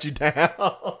pat you down.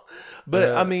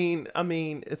 But I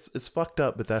mean, it's fucked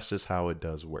up, but that's just how it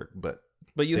does work. But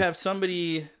you have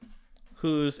somebody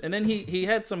and then he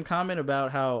had some comment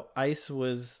about how ICE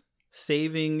was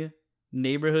saving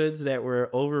neighborhoods that were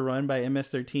overrun by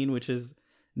MS-13, which has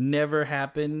never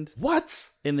happened. What?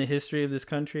 In the history of this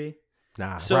country.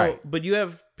 Nah, so, right. But you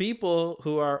have people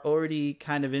who are already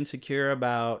kind of insecure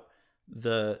about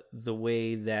the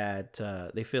way that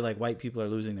they feel like white people are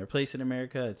losing their place in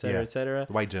America, et cetera, et cetera.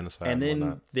 White genocide. And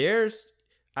then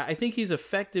I think he's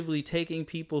effectively taking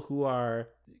people who are,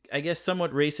 I guess,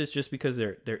 somewhat racist just because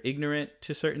they're ignorant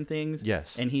to certain things.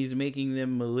 Yes. And he's making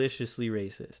them maliciously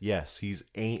racist. Yes,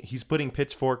 he's putting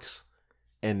pitchforks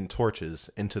and torches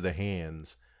into the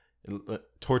hands,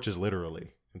 torches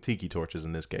literally, and tiki torches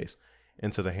in this case,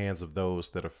 into the hands of those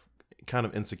that are kind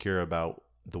of insecure about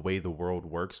the way the world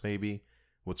works, maybe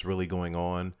what's really going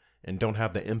on, and don't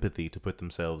have the empathy to put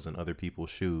themselves in other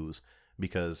people's shoes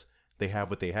because they have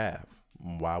what they have.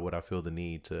 Why would I feel the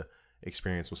need to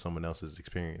experience what someone else is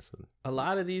experiencing? A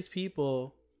lot of these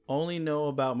people only know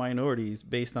about minorities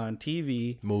based on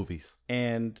TV, movies,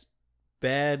 and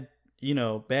bad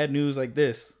news like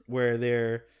this, where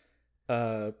they're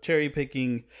cherry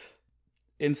picking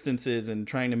instances and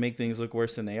trying to make things look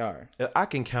worse than they are. I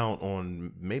can count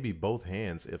on maybe both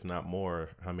hands, if not more,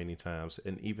 how many times.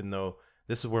 And even though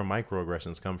this is where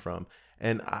microaggressions come from,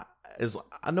 and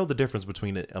I know the difference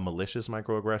between a malicious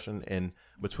microaggression and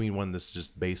between one that's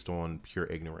just based on pure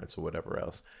ignorance or whatever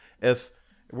else. If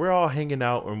we're all hanging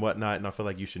out and whatnot, and I feel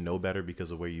like you should know better because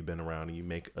of where you've been around, and you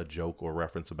make a joke or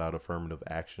reference about affirmative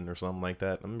action or something like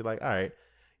that, I'm gonna be like, all right,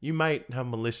 you might have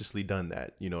maliciously done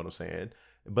that. You know what I'm saying?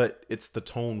 But it's the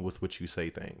tone with which you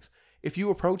say things. If you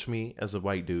approach me as a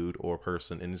white dude or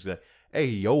person and it's like, hey,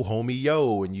 yo, homie,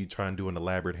 yo, and you try and do an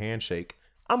elaborate handshake,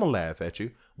 I'm gonna laugh at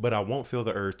you, but I won't feel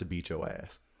the urge to beat your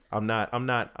ass. I'm not,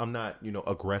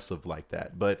 aggressive like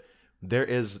that. But there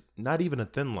is not even a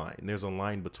thin line. There's a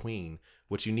line between.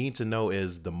 What you need to know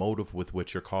is the motive with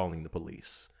which you're calling the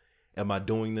police. Am I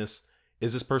doing this?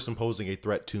 Is this person posing a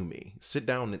threat to me? Sit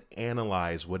down and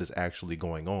analyze what is actually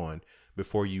going on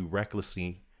before you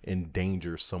recklessly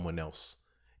endanger someone else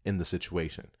in the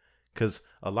situation. Because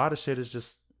a lot of shit is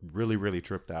just really, really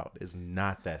tripped out. It's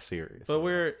not that serious. But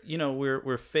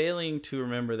we're failing to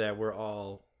remember that we're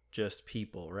all just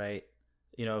people, right?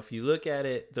 If you look at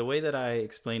it, the way that I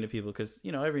explain to people, because,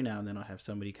 every now and then I'll have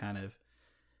somebody kind of,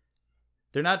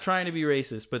 they're not trying to be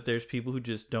racist, but there's people who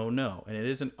just don't know. And it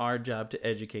isn't our job to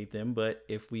educate them. But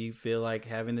if we feel like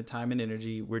having the time and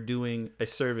energy, we're doing a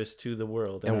service to the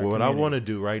world. And what I want to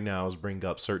do right now is bring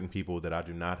up certain people that I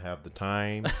do not have the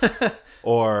time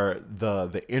or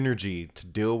the energy to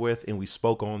deal with. And we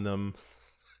spoke on them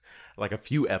like a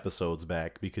few episodes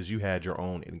back because you had your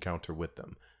own encounter with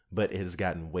them. But it has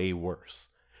gotten way worse.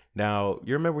 Now,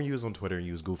 you remember when you was on Twitter and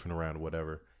you was goofing around or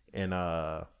whatever, and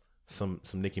some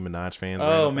Nicki Minaj fans.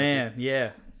 Oh man,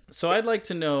 yeah. So I'd like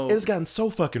to know. It's gotten so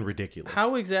fucking ridiculous.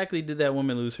 How exactly did that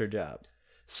woman lose her job?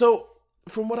 So,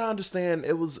 from what I understand,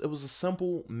 it was a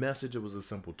simple message. It was a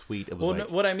simple tweet. It was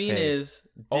what I mean is,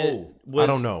 I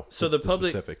don't know. So the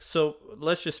public. Specifics. So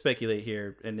let's just speculate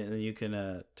here, and then you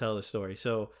can tell the story.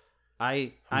 So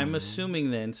I'm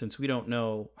assuming then, since we don't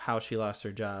know how she lost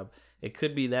her job, it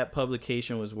could be that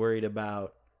publication was worried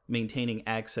about maintaining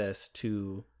access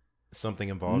to something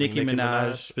involving Nicki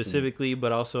Minaj specifically,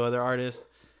 but also other artists.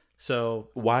 So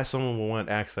why someone would want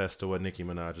access to what Nicki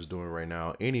Minaj is doing right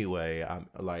now anyway, I'm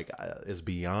like, it's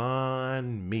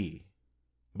beyond me.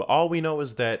 But all we know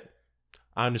is that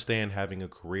I understand having a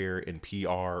career in PR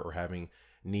or having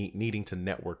needing to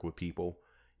network with people,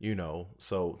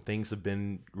 so things have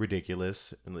been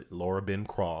ridiculous. Laura Ben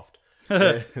Croft.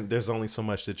 There's only so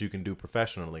much that you can do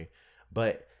professionally,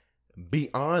 but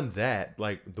beyond that,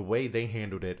 like the way they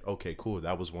handled it, okay, cool,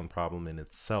 that was one problem in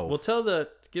itself. Well,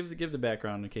 give the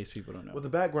background in case people don't know. Well, the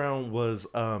background was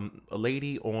a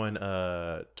lady on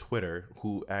Twitter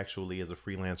who actually is a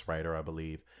freelance writer, I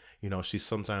believe. You know,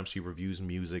 sometimes she reviews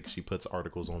music. She puts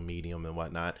articles on Medium and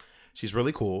whatnot. She's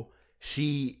really cool.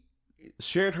 She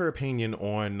shared her opinion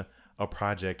on a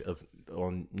project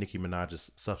on Nicki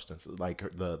Minaj's Substance, like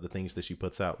the things that she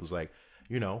puts out. Was like,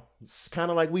 you know, it's kind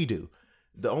of like we do.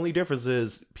 The only difference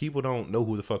is people don't know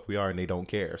who the fuck we are and they don't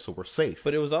care, so we're safe.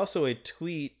 But it was also a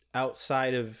tweet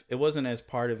outside of, it wasn't as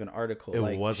part of an article.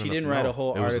 It wasn't. She didn't write a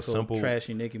whole article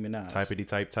trashing Nicki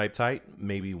Minaj. Type,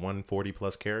 maybe 140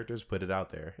 plus characters, put it out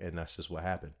there, and that's just what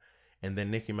happened. And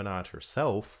then Nicki Minaj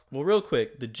herself. Well, real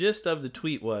quick, the gist of the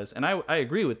tweet was, and I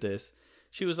agree with this.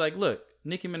 She was like, "Look,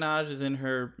 Nicki Minaj is in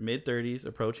her mid-30s,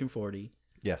 approaching 40.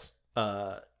 Yes.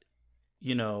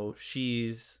 You know,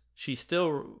 she's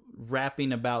still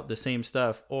rapping about the same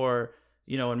stuff, or,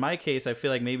 you know, in my case, I feel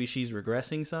like maybe she's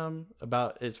regressing some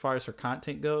about as far as her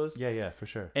content goes. Yeah, for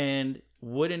sure. And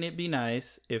wouldn't it be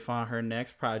nice if on her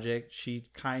next project she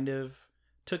kind of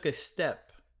took a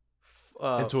step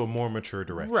into a more mature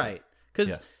direction, right?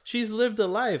 Because she's lived a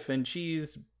life and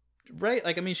she's right.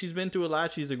 Like, I mean, she's been through a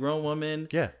lot. She's a grown woman.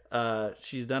 Yeah.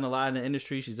 She's done a lot in the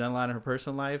industry. She's done a lot in her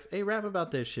personal life. Hey, rap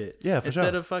about that shit. Yeah, for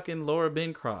Instead of fucking Laura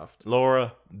Bencroft.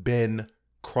 Laura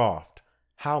Bencroft.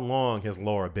 How long has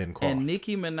Laura Bencroft? And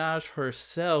Nicki Minaj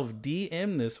herself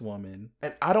DM'd this woman.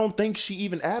 And I don't think she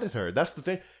even added her. That's the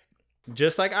thing.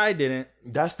 Just like I didn't.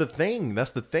 That's the thing.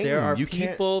 There are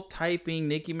people typing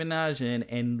Nicki Minaj in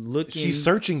and looking. She's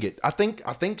searching it. I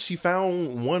think she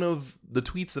found one of the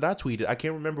tweets that I tweeted. I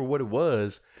can't remember what it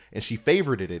was, and she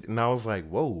favorited it. And I was like,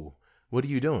 "Whoa, what are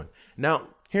you doing?" Now,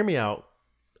 hear me out.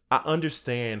 I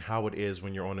understand how it is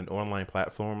when you're on an online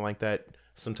platform like that.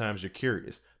 Sometimes you're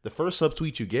curious. The first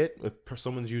subtweet you get, if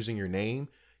someone's using your name,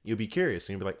 you'll be curious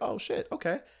and you'll be like, "Oh shit,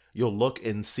 okay." You'll look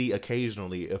and see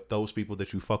occasionally if those people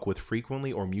that you fuck with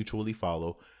frequently or mutually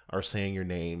follow are saying your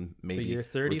name. Maybe but you're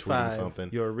 35, something.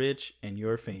 You're rich, and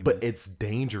you're famous. But it's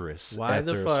dangerous. Why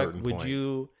the fuck would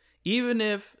you? Even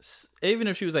if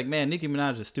she was like, "Man, Nicki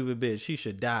Minaj is a stupid bitch. She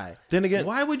should die." Then again,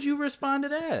 why would you respond to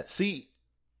that? See,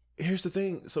 here's the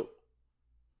thing. So,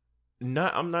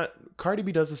 Cardi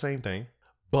B does the same thing,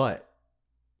 but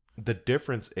the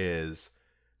difference is,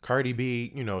 Cardi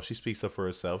B, you know, she speaks up for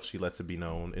herself. She lets it be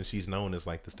known, and she's known as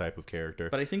like this type of character.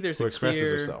 But I think there's who expresses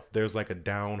herself. There's like a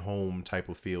down home type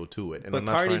of feel to it. And but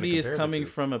Cardi B is coming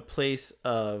from a place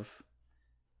of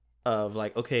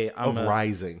like, okay, I'm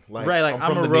rising, like, right? Like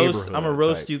I'm a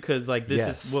roast you because like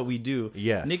this is what we do.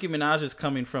 Yes. Nicki Minaj is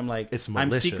coming from like, it's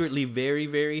malicious. I'm secretly very,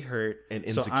 very hurt and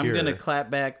insecure. So I'm gonna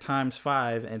clap back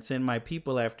 ×5 and send my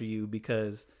people after you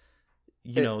because,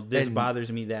 you know, this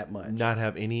bothers me that much. Not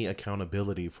have any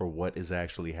accountability for what is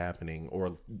actually happening,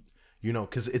 or, you know,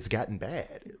 because it's gotten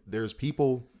bad. There's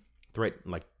people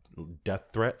like death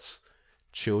threats,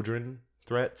 children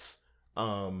threats,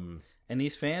 and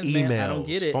these fans, emails, man, I don't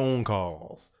get it. Phone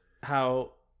calls.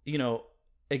 How, you know,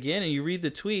 again, and you read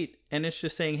the tweet and it's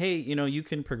just saying, hey, you know, you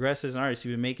can progress as an artist.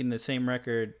 You've been making the same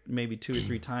record maybe 2 or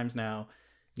 3 times now.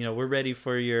 You know, we're ready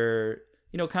for your.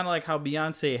 You know, kind of like how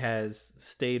Beyonce has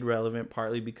stayed relevant,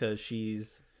 partly because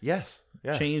she's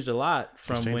changed a lot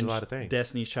from when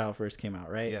Destiny's Child first came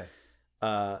out, right?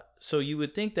 Yeah. So you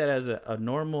would think that as a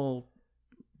normal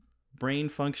brain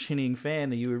functioning fan,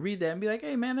 that you would read that and be like,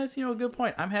 hey, man, that's, you know, a good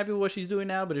point. I'm happy with what she's doing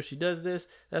now, but if she does this,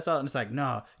 that's all. And it's like,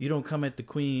 no, you don't come at the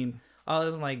queen. All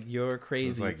this, I'm like, you're crazy.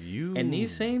 It's like you. And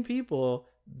these same people,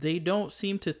 they don't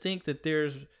seem to think that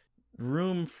there's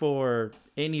room for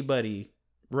anybody,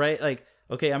 right? Like,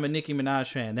 okay, I'm a Nicki Minaj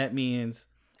fan. That means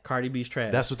Cardi B's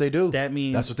trash. That's what they do. That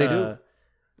means that's what they do.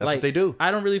 That's like, what they do.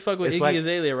 I don't really fuck with Iggy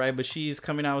Azalea, right? But she's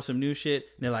coming out with some new shit.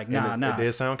 And they're like, nah. It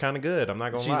did sound kind of good. I'm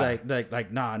not gonna lie. She's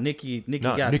like, nah, Nicki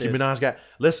got Nicki this. Minaj got.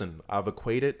 Listen, I've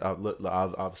equated.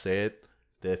 I've said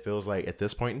that it feels like at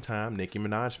this point in time, Nicki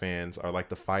Minaj fans are like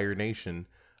the Fire Nation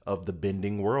of the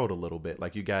bending world a little bit.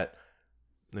 Like you got.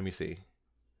 Let me see.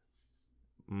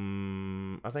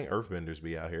 I think Earthbenders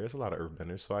be out here. There's a lot of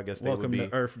Earthbenders, so I guess they would be.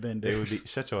 Welcome to Earthbenders. They would be.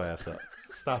 Shut your ass up.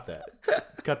 Stop that.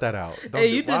 Cut that out. Hey,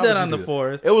 you did that on the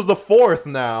 4th. It was the 4th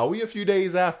now. We a few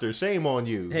days after. Shame on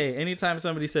you. Hey, anytime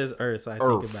somebody says Earth, I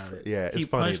think about it. Yeah, it's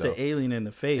funny. He punched the alien in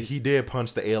the face. He did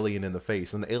punch the alien in the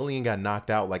face, and the alien got knocked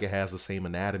out like it has the same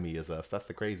anatomy as us. That's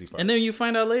the crazy part. And then you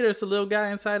find out later it's a little guy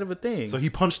inside of a thing. So he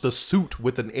punched a suit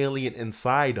with an alien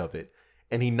inside of it,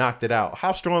 and he knocked it out.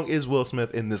 How strong is Will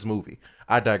Smith in this movie?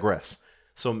 I digress.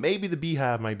 So maybe the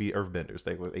Beehive might be Earthbenders.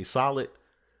 They solid.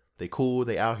 They cool.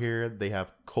 They out here. They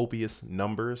have copious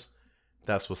numbers.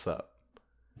 That's what's up.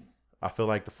 I feel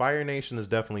like the Fire Nation is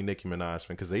definitely Nicki Minaj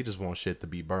fan because they just want shit to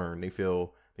be burned. They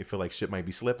feel like shit might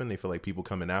be slipping. They feel like people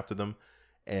coming after them,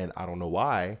 and I don't know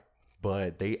why,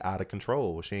 but they out of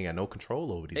control. She ain't got no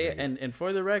control over these niggas. And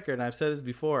for the record, and I've said this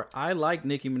before, I liked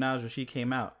Nicki Minaj when she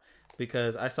came out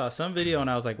because I saw some video and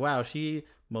I was like, wow, she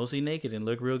mostly naked and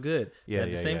looked real good. Yeah, but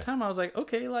at the same time, I was like,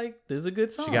 okay, like this is a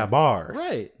good song. She got bars,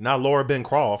 right? Not Laura Ben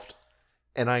Croft,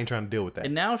 and I ain't trying to deal with that.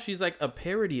 And now she's like a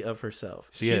parody of herself.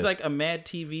 She's like a Mad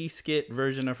TV skit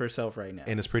version of herself right now,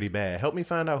 and it's pretty bad. Help me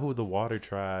find out who the Water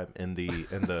Tribe and the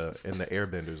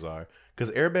Airbenders are,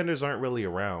 because Airbenders aren't really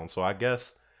around. So I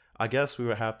guess we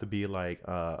would have to be like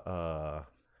Airbenders.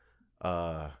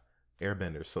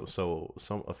 So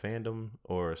a fandom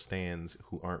or stands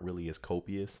who aren't really as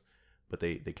copious, but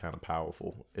they kind of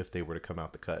powerful if they were to come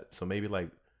out the cut. So maybe like,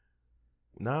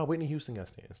 Whitney Houston got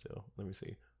stands still. Let me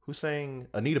see. Who sang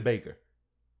Anita Baker?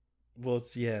 Well,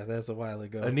 yeah, that's a while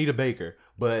ago. Anita Baker,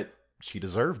 but she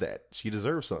deserved that. She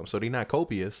deserves something. So they're not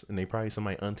copious, and they probably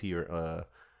somebody auntie or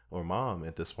mom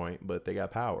at this point, but they got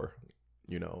power,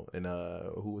 And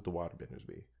who would the Waterbenders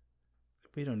be?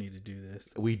 We don't need to do this.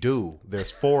 We do.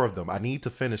 There's 4 of them. I need to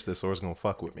finish this, or it's gonna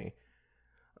fuck with me.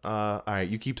 All right,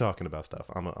 you keep talking about stuff.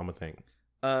 I'm a think.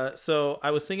 So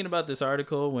I was thinking about this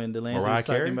article when Delancey was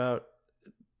talking about.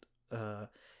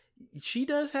 She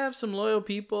does have some loyal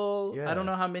people. Yeah. I don't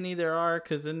know how many there are,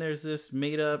 because then there's this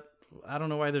made up. I don't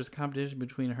know why there's a competition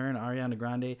between her and Ariana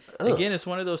Grande. Ugh. Again, it's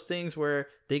one of those things where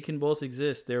they can both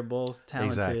exist. They're both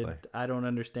talented. Exactly. I don't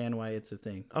understand why it's a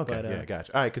thing. Okay, yeah,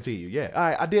 gotcha. All right, continue. Yeah, all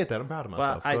right, I did that. I'm proud of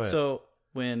myself. So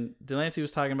when Delancey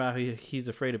was talking about how he's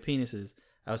afraid of penises,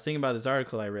 I was thinking about this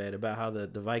article I read about how the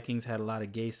Vikings had a lot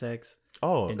of gay sex.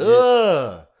 Oh,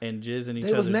 and jizz in each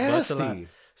other's butts a lot.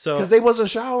 So because they wasn't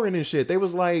showering and shit, they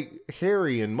was like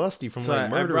hairy and musty from like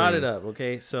murdering. I brought it up,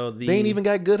 okay? So they ain't even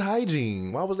got good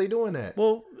hygiene. Why was they doing that?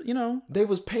 Well, they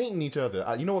was painting each other.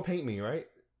 You know what paint mean, right?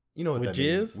 You know what with that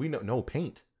jizz? Means. We know no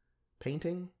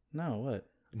painting. No, what?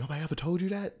 Nobody ever told you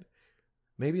that?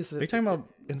 Maybe it's. Are you talking about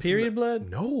period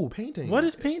blood? No, painting. What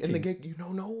is painting? In the gay, you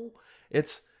don't know?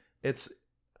 It's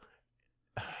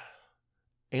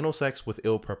anal sex with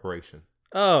ill preparation.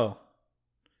 Oh.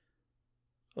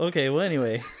 Okay, well,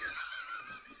 anyway.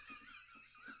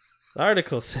 The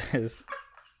article says,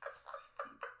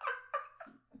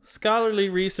 scholarly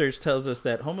research tells us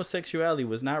that homosexuality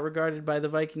was not regarded by the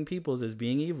Viking peoples as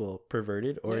being evil,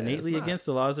 perverted, or innately against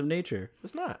the laws of nature.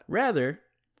 It's not. Rather,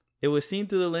 it was seen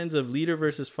through the lens of leader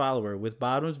versus follower, with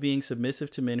bottoms being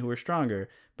submissive to men who were stronger.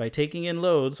 By taking in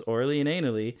loads, orally and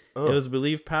anally, it was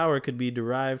believed power could be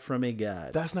derived from a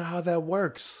god. That's not how that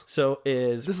works. So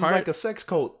this is like a sex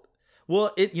cult.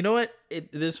 Well, you know what?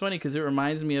 It's funny because it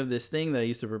reminds me of this thing that I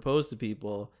used to propose to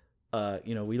people.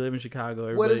 We live in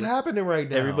Chicago. What is happening right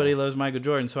now? Everybody loves Michael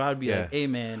Jordan. So I'd be like, hey,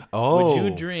 man, would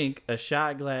you drink a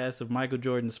shot glass of Michael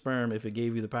Jordan's sperm if it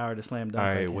gave you the power to slam dunk?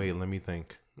 All right, wait, let me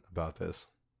think about this.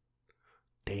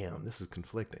 Damn, this is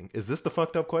conflicting. Is this the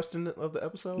fucked up question of the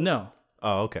episode? No.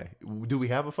 Oh, okay. Do we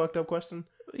have a fucked up question?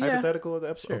 Yeah, hypothetical of the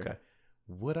episode? Sure. Okay.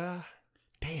 Would I?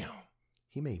 Damn.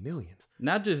 He made millions.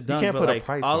 Not just dunk, but like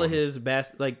all of his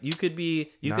you could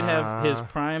have his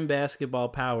prime basketball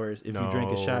powers if you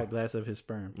drink a shot glass of his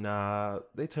sperm. Nah,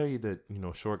 they tell you that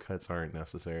shortcuts aren't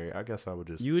necessary. I guess I would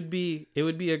just. It would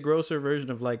be a grosser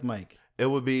version of like Mike. It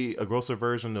would be a grosser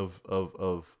version of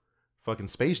fucking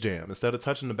Space Jam. Instead of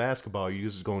touching the basketball, you're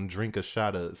just gonna drink a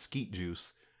shot of skeet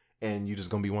juice, and you're just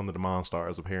gonna be one of the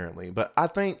Monstars apparently. But I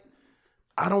think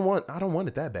I don't want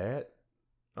it that bad.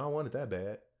 I don't want it that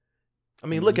bad. I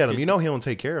mean, look at him. He don't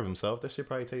take care of himself. That shit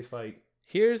probably tastes like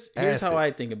Here's how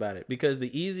I think about it. Because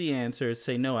the easy answer is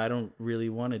say, no, I don't really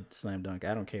want to slam dunk.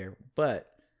 I don't care. But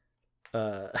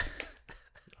oh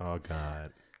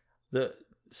God.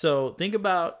 So think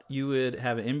about, you would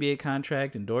have an NBA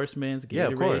contract, endorsements,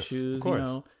 Gatorade shoes,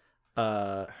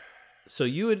 so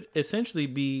you would essentially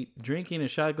be drinking a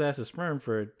shot glass of sperm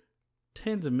for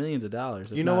tens of millions of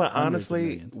dollars. You know what?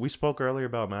 Honestly, we spoke earlier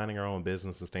about minding our own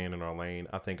business and staying in our lane.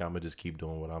 I think I'm gonna just keep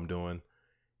doing what I'm doing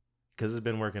because it's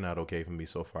been working out okay for me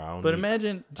so far.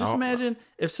 Imagine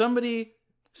if somebody,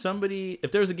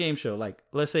 if there was a game show, like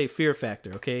let's say Fear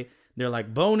Factor, okay? They're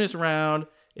like, bonus round.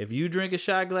 If you drink a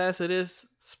shot glass of this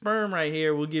sperm right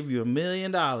here, we'll give you $1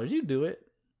 million. You do it.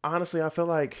 Honestly, I feel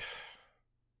like,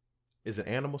 is it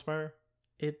animal sperm?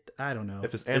 I don't know.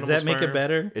 If it's animal does that sperm, make it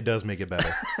better? It does make it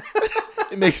better.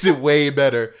 It makes it way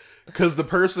better because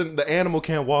the animal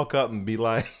can't walk up and be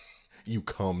like, "You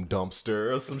cum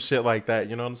dumpster" or some shit like that.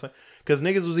 You know what I'm saying? Because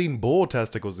niggas was eating bull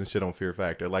testicles and shit on Fear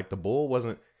Factor. Like the bull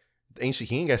wasn't.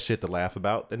 He ain't got shit to laugh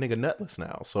about. That nigga nutless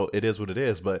now, so it is what it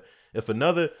is. But if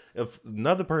another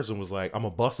person was like, "I'm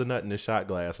gonna bust a nut in this shot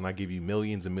glass and I give you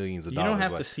millions and millions of dollars," you don't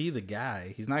have to see the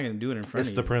guy. He's not gonna do it in front of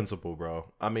you. It's the principle,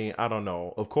 bro. I mean, I don't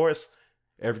know. Of course,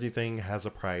 everything has a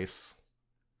price,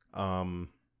 and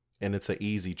it's an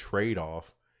easy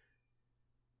trade-off,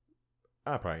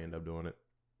 I'll probably end up doing it.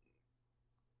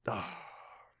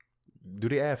 Do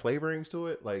they add flavorings to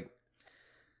it? Like,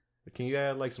 can you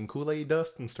add like some Kool-Aid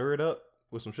dust and stir it up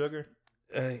with some sugar?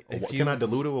 Can I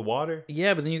dilute it with water?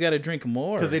 Yeah, but then you got to drink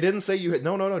more. Because they didn't say you had.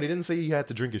 No. They didn't say you had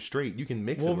to drink it straight. You can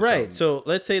mix it. Well, right. Something. So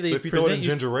let's say they. So if you throw it in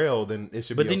ginger ale, then it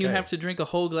should. But be then okay. you have to drink a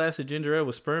whole glass of ginger ale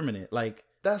with sperm in it, like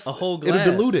that's a whole glass.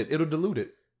 It'll dilute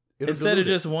it. Instead of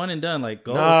just one and done, like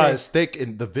it's thick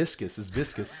and the viscous is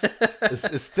viscous.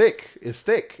 it's thick. It's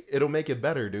thick. It'll make it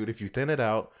better, dude. If you thin it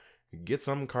out. Get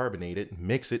something carbonated,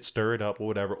 mix it, stir it up or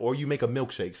whatever. Or you make a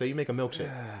milkshake. Say you make a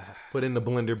milkshake. Put it in the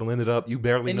blender, blend it up. You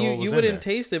barely know what was in there. You wouldn't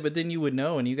taste it, but then you would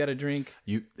know, and you got to drink.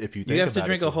 You have to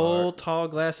drink a whole tall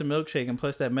glass of milkshake and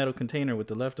plus that metal container with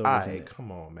the leftovers in it.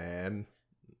 Come on, man.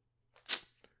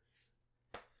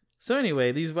 So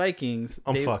anyway, these Vikings,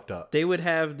 I'm fucked up. They would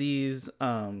have these,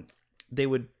 they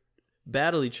would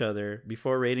battle each other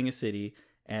before raiding a city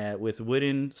with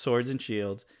wooden swords and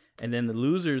shields. And then the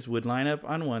losers would line up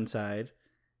on one side,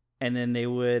 and then they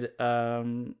would,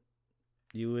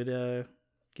 you would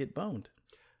get boned.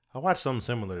 I watch something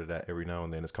similar to that every now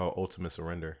and then. It's called Ultimate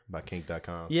Surrender by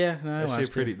Kink.com. Yeah, that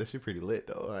shit pretty lit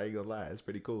though. I ain't gonna lie, it's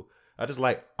pretty cool. I just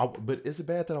like, but is it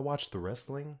bad that I watch the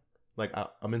wrestling? Like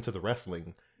I'm into the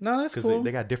wrestling. No, that's cool. Because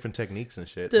they got different techniques and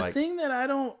shit. The thing that I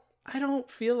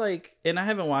don't feel like, and I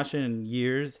haven't watched it in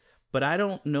years. But I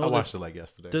don't know. I watched it like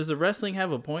yesterday. Does the wrestling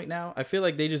have a point now? I feel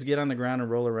like they just get on the ground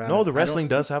and roll around. No, the wrestling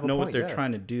does have a point. Know what they're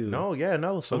trying to do. No.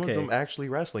 Some of them actually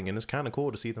wrestling, and it's kind of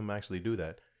cool to see them actually do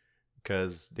that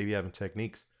because they be having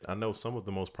techniques. I know some of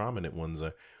the most prominent ones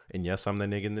are, and yes, I'm the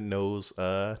nigga that knows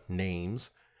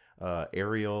names.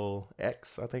 Ariel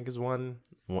X, I think, is one.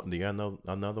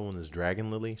 Another one is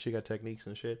Dragon Lily. She got techniques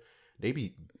and shit. They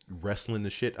be wrestling the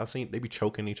shit. I've seen they be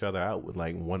choking each other out with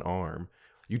like one arm.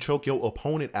 You choke your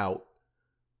opponent out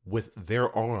with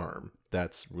their arm.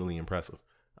 That's really impressive.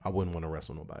 I wouldn't want to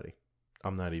wrestle nobody.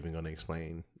 I'm not even going to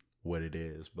explain what it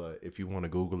is. But if you want to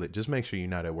Google it, just make sure you're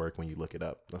not at work when you look it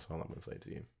up. That's all I'm going to say to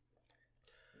you.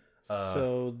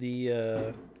 So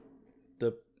they're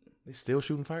still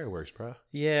shooting fireworks, bro.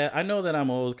 Yeah, I know that I'm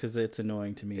old because it's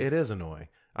annoying to me. It is annoying.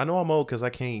 I know I'm old because I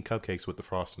can't eat cupcakes with the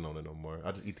frosting on it no more.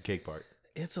 I just eat the cake part.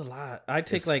 It's a lot. I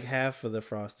take like half of the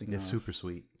frosting. It's super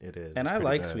sweet. It is. And I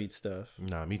like sweet stuff.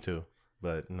 Nah, me too.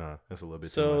 But nah, that's a little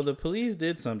bit too So much. the police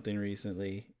did something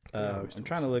recently. I'm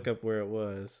trying to look up where it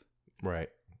was. Right.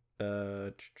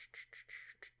 You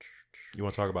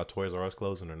want to talk about Toys R Us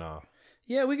closing or nah?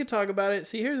 Yeah, we could talk about it.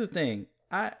 See, here's the thing.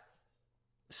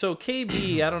 So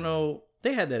KB, I don't know.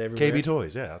 They had that everywhere. KB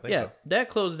Toys, yeah. I think so. That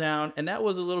closed down. And that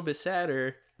was a little bit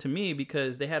sadder to me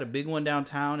because they had a big one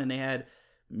downtown and they had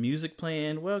music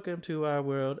playing, welcome to our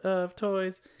world of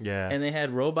toys. Yeah. And they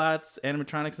had robots,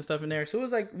 animatronics and stuff in there. So it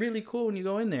was like really cool when you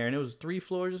go in there, and it was 3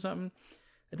 floors or something.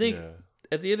 I think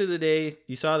at the end of the day,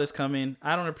 you saw this coming.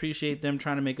 I don't appreciate them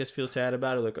trying to make us feel sad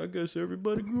about it. Like, I guess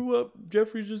everybody grew up.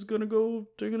 Jeffrey's just going to go,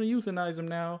 they're going to euthanize him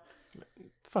now.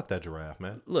 Fuck that giraffe,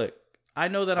 man. Look, I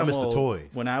know that I'm miss old. the toys.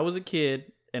 When I was a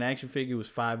kid, an action figure was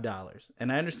 $5.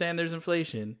 And I understand there's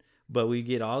inflation, but we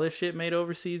get all this shit made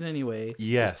overseas anyway.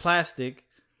 Yes. It's plastic.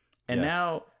 And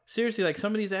now, seriously, like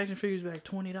some of these action figures are like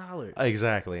 $20.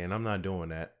 Exactly. And I'm not doing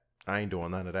that. I ain't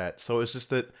doing none of that. So it's just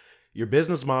that your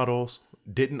business models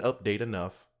didn't update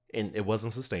enough and it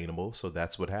wasn't sustainable. So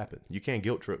that's what happened. You can't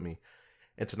guilt trip me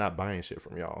into not buying shit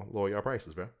from y'all. Lower y'all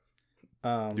prices, bro.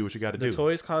 Do what you got to do. The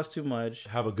toys cost too much.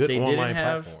 Have a good online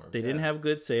platform. They didn't have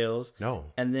good sales. No.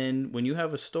 And then when you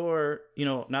have a store, you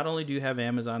know, not only do you have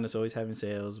Amazon that's always having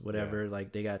sales, whatever,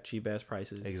 like they got cheap ass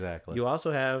prices. Exactly. You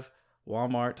also have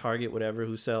Walmart, Target, whatever,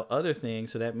 who sell other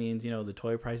things. So that means, you know, the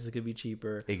toy prices could be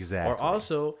cheaper. Exactly. Or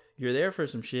also, you're there for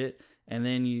some shit, and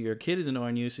then your kid is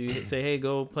annoying you, so you say, hey,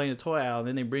 go play in the toy aisle, and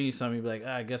then they bring you something, you be like,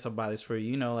 I guess I'll buy this for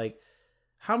you. You know, like,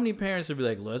 how many parents would be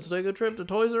like, let's take a trip to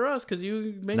Toys R Us because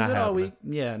you've been good all week?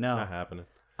 Yeah, no. Not happening.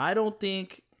 I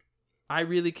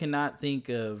really cannot think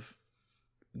of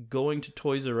going to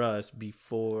Toys R Us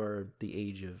before the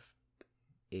age of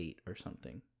 8 or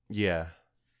something. Yeah.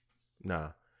 Nah.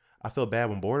 I feel bad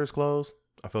when Borders closed.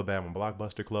 I feel bad when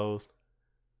Blockbuster closed.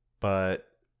 But,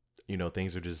 you know,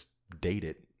 things are just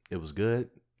dated. It was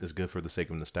good. It's good for the sake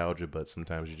of nostalgia, but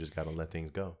sometimes you just got to let things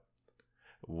go.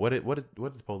 What did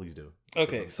the police do?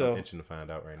 Okay, so I'm itching to find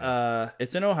out right now.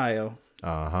 It's in Ohio.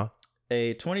 Uh-huh.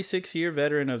 A 26-year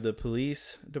veteran of the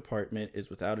police department is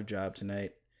without a job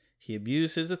tonight. He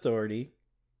abused his authority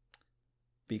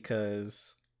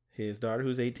because his daughter,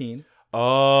 who's 18.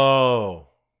 Oh.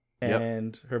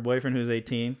 and her boyfriend who's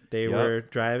 18. They were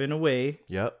driving away.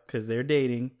 Yep. Because they're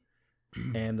dating.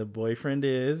 And the boyfriend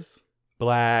is...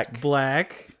 Black.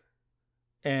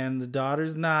 And the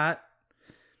daughter's not.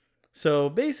 So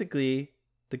basically,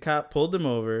 the cop pulled them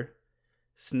over,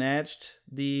 snatched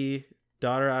the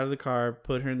daughter out of the car,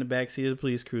 put her in the backseat of the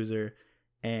police cruiser,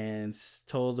 and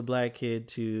told the black kid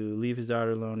to leave his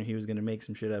daughter alone, and he was going to make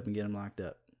some shit up and get him locked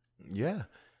up. Yeah.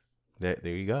 There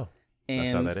you go.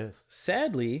 That's how that is.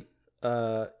 Sadly,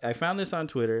 I found this on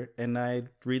Twitter, and I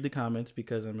read the comments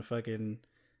because I'm a fucking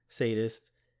sadist.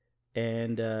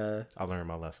 And I learned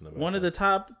my lesson about one of the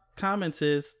top comments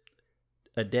is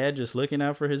a dad just looking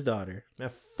out for his daughter.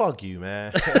 Man, fuck you,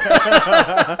 man.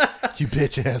 You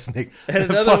bitch ass nigga.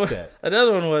 And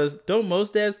another one was, don't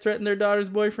most dads threaten their daughter's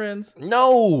boyfriends?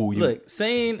 No. Look,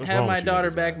 saying have my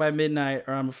daughter back by midnight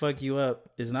or I'm gonna fuck you up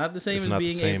is not the same as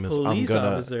being a police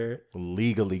officer.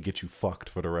 Legally get you fucked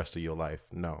for the rest of your life.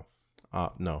 No.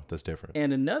 No, that's different.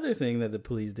 And another thing that the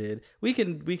police did, we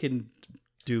can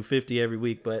do 50 every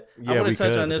week, but I want to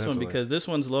touch on this one because this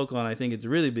one's local and I think it's a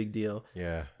really big deal.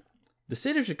 Yeah. The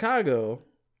city of Chicago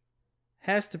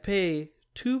has to pay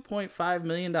 $2.5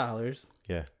 million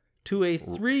to a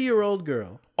 3-year-old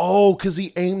girl. Oh, because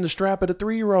he aimed the strap at a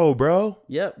 3-year-old, bro.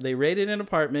 Yep. They raided an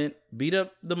apartment, beat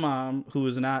up the mom, who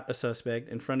was not a suspect,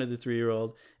 in front of the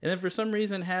 3-year-old, and then for some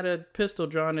reason had a pistol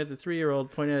drawn at the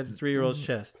 3-year-old, pointed at the 3-year-old's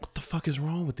chest. What the fuck is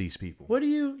wrong with these people? What are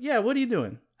you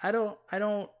doing? I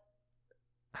don't.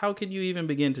 How can you even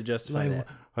begin to justify that?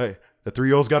 Hey, the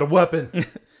 3-year-old's got a weapon.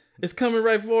 It's coming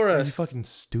right for us. Are you fucking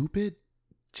stupid?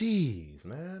 Jeez,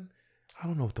 man. I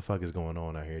don't know what the fuck is going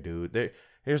on out here, dude.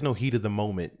 There's no heat of the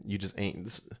moment. You just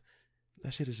ain't.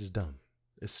 That shit is just dumb.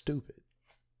 It's stupid.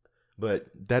 But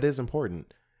that is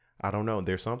important. I don't know.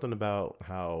 There's something about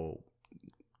how...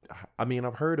 I mean,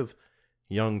 I've heard of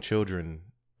young children,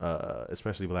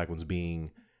 especially black ones,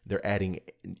 they're adding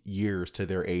years to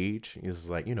their age. It's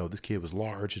like, this kid was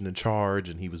large and in charge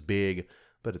and he was big.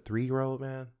 But a 3-year-old,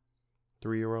 man,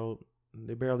 3-year-old,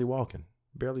 they're barely walking,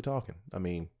 barely talking. I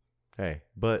mean, hey,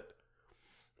 but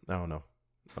I don't know.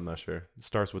 I'm not sure. It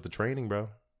starts with the training, bro.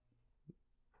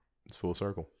 It's full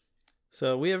circle.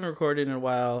 So we haven't recorded in a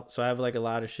while. So I have like a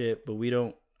lot of shit, but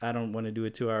I don't want to do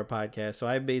a 2-hour podcast. So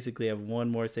I basically have one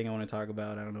more thing I want to talk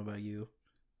about. I don't know about you,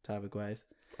 topic wise.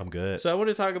 I'm good. So I want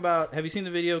to talk about, have you seen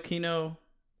the video Kino?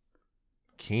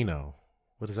 Kino?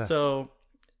 What is that? So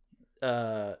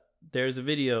there's a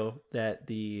video that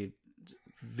the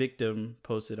victim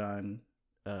posted on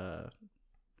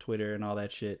Twitter and all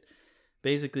that shit.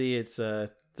 Basically, it's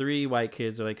 3 white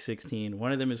kids are like 16.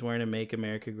 One of them is wearing a Make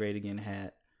America Great Again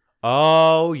hat.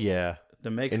 Oh, yeah. The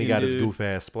Mexican and he got dude his goof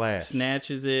ass splash.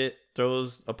 Snatches it,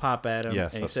 throws a pop at him,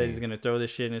 yes, and he says he's going to throw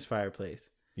this shit in his fireplace.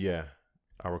 Yeah,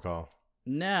 I recall.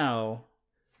 Now,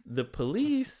 the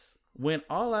police went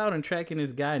all out on tracking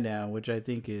this guy down, which I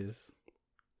think is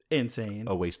insane.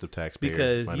 A waste of taxpayer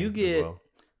because money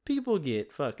people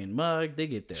get fucking mugged, they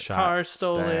get their cars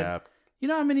stolen. Stabbed, you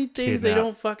know how many things they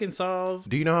don't fucking solve?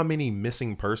 Do you know how many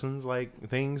missing persons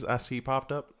things I see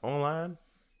popped up online?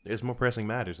 There's more pressing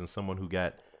matters than someone who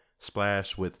got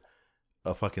splashed with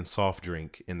a fucking soft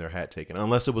drink in their hat taken.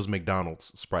 Unless it was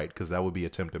McDonald's Sprite, because that would be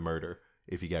attempted murder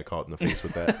if you got caught in the face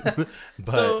with that.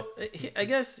 But so I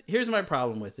guess here's my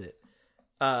problem with it.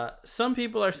 Some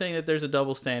people are saying that there's a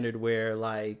double standard where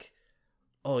like,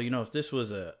 oh, if this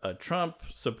was a Trump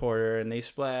supporter and they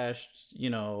splashed,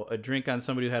 a drink on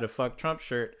somebody who had a fuck Trump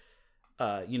shirt,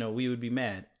 we would be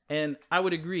mad. And I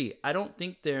would agree. I don't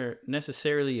think they're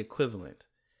necessarily equivalent.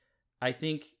 I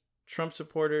think Trump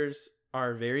supporters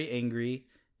are very angry,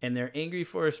 and they're angry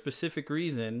for a specific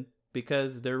reason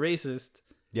because they're racist.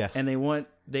 Yes. And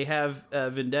they have a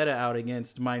vendetta out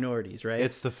against minorities, right?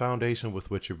 It's the foundation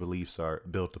with which your beliefs are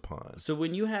built upon. So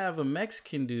when you have a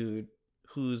Mexican dude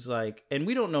who's like, and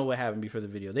we don't know what happened before the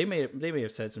video. They may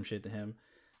have said some shit to him.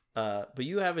 But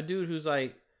you have a dude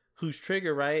who's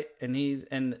trigger, right? And he's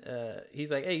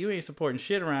like, hey, you ain't supporting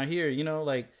shit around here,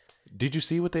 like. Did you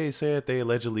see what they said they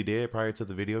allegedly did prior to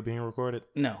the video being recorded?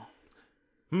 No.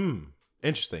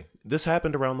 Interesting. This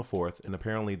happened around the 4th, and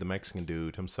apparently the Mexican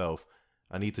dude himself,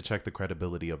 I need to check the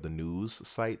credibility of the news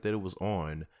site that it was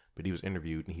on, but he was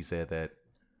interviewed, and he said that,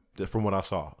 from what I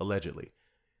saw, allegedly,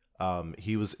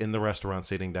 he was in the restaurant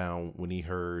sitting down when he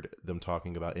heard them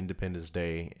talking about Independence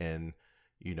Day, and,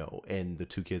 and the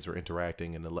 2 kids were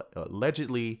interacting, and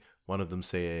allegedly one of them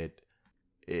said,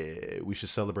 we should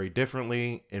celebrate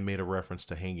differently, and made a reference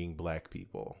to hanging black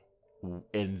people.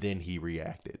 And then he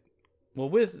reacted. Well,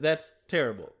 that's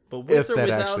terrible. But with or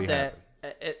without that,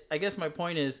 I guess my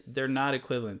point is they're not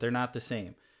equivalent. They're not the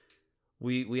same.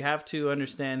 We have to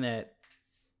understand that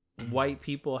white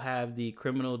people have the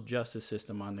criminal justice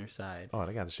system on their side. Oh,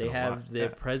 they got the shit. They have the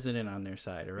president on their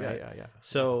side, right? Yeah.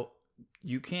 So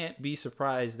you can't be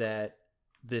surprised that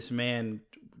this man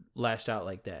lashed out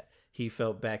like that. He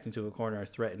felt backed into a corner or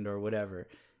threatened or whatever.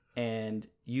 And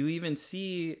you even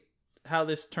see how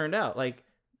this turned out. Like,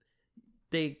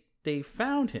 they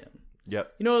found him.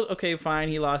 Yep. You know, okay, fine,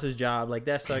 he lost his job. Like,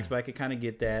 that sucks, but I could kind of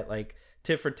get that. Like,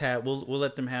 tit for tat, we'll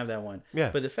let them have that one.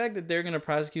 Yeah. But the fact that they're going to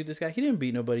prosecute this guy, he didn't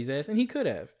beat nobody's ass, and he could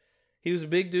have. He was a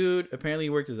big dude. Apparently, he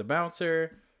worked as a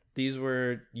bouncer. These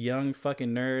were young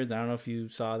fucking nerds. I don't know if you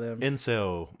saw them.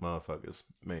 Incel motherfuckers,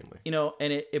 mainly. You know,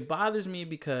 and it bothers me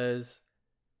because,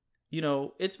 you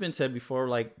know, it's been said before,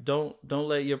 like, don't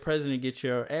let your president get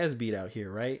your ass beat out here,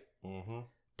 right? Mm-hmm.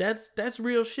 That's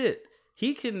real shit.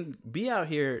 He can be out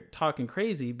here talking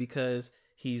crazy because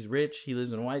he's rich. He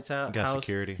lives in a White House. He got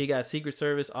security. He got Secret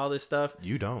Service, all this stuff.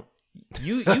 You don't.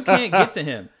 You can't get to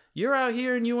him. You're out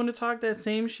here and you want to talk that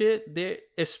same shit there,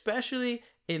 especially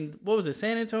in, what was it,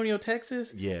 San Antonio,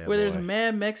 Texas? Yeah, where there's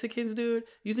mad Mexicans, dude.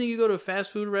 You think you go to a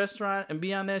fast food restaurant and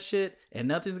be on that shit and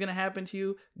nothing's gonna happen to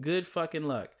you? Good fucking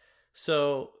luck.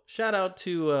 So shout out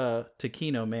to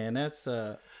Kino, man. That's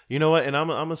You know what? And I'm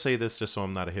gonna say this just so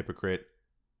I'm not a hypocrite.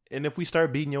 And if we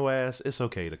start beating your ass, it's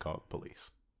okay to call the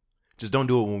police. Just don't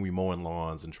do it when we mowing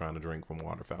lawns and trying to drink from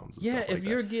water fountains. And stuff like if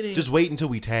you're getting, just wait until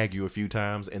we tag you a few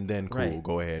times and then cool, right.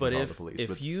 Go ahead and call the police.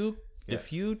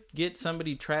 If you get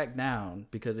somebody tracked down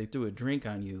because they threw a drink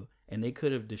on you and they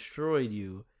could have destroyed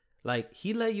you, like,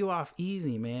 he let you off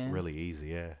easy, man. Really easy,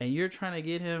 yeah. And you're trying to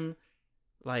get him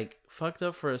like fucked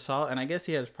up for assault, and I guess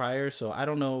he has priors, so I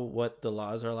don't know what the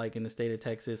laws are like in the state of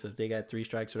Texas if they got 3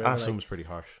 strikes or whatever. I assume it's pretty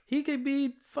harsh. He could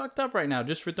be fucked up right now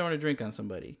just for throwing a drink on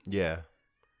somebody. Yeah.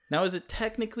 Now, is it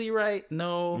technically right?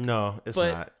 No, it's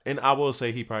not. And I will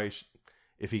say he probably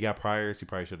if he got priors, he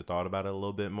probably should have thought about it a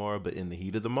little bit more. But in the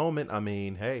heat of the moment, I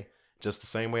mean, hey, just the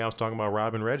same way I was talking about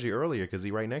Rob and Reggie earlier, because he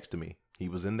right next to me. He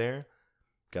was in there,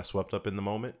 got swept up in the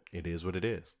moment. It is what it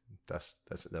is. That's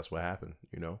what happened,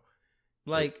 you know?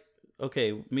 Like,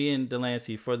 okay, me and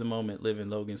Delancey, for the moment, live in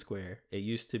Logan Square. It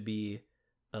used to be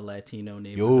a Latino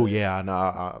neighborhood. Oh, yeah, I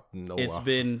know. It's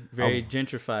been very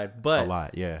gentrified, but a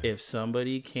lot, yeah. If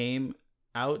somebody came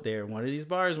out there, one of these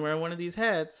bars, wearing one of these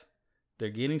hats, they're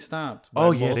getting stomped.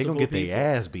 Oh, yeah, they're going to get their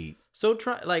ass beat. So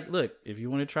look, if you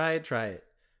want to try it.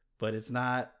 But it's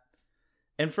not.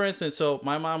 And for instance, so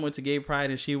my mom went to Gay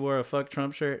Pride and she wore a Fuck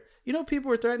Trump shirt. You know, people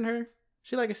were threatening her.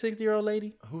 She like a 60-year-old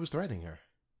lady. Who was threatening her?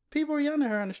 People were yelling at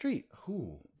her on the street.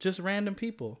 Who? Just random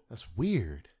people. That's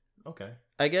weird. Okay.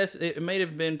 I guess it may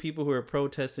have been people who are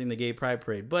protesting the Gay Pride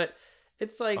Parade, but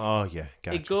it's like, oh yeah,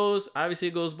 gotcha. It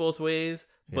goes both ways,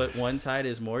 but one side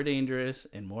is more dangerous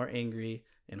and more angry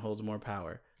and holds more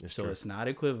power. So it's not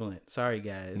equivalent. Sorry,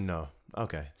 guys. No.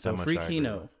 Okay. So free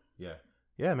Kino. Yeah.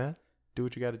 Yeah, man. Do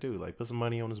what you got to do. Like, put some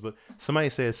money on his book. Somebody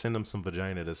said send him some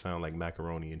vagina that sound like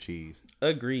macaroni and cheese.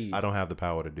 Agreed. I don't have the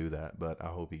power to do that, but I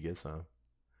hope he gets some.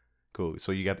 Cool.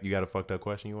 So you got a fucked up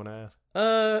question you want to ask?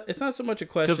 It's not so much a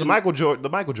question because the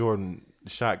Michael Jordan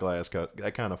shot glass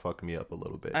that kind of fucked me up a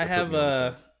little bit. I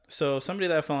have so somebody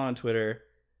that I follow on Twitter,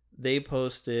 they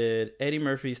posted Eddie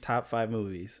Murphy's top 5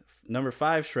 movies. Number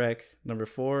 5, Shrek. Number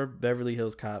 4, Beverly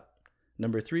Hills Cop.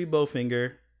 Number 3,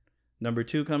 Bowfinger. Number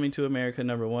 2, Coming to America.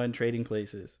 Number 1, Trading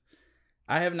Places.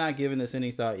 I have not given this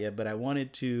any thought yet, but I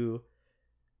wanted to.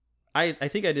 I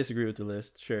think I disagree with the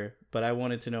list, sure, but I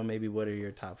wanted to know maybe what are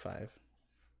your top 5?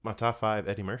 My top 5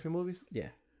 Eddie Murphy movies? Yeah.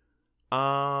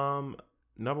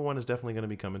 Number 1 is definitely going to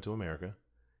be Coming to America.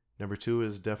 Number 2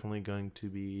 is definitely going to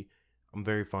be. I'm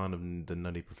very fond of The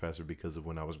Nutty Professor because of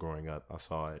when I was growing up. I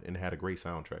saw it and it had a great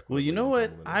soundtrack. Well, you know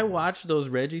what? I watched those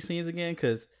Reggie scenes again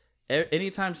because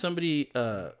anytime somebody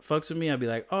fucks with me, I'll be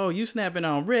like, "Oh, you snapping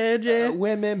on Reggie?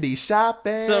 Women be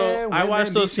shopping." So I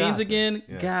watched those scenes again.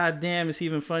 Yeah. God damn, it's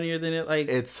even funnier than it. Like,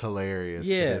 it's hilarious.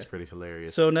 Yeah, it's pretty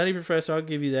hilarious. So Nutty Professor, I'll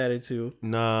give you that too.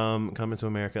 Coming to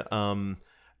America.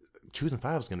 Choosing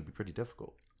 5 is going to be pretty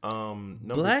difficult.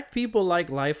 Black people like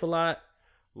Life a lot.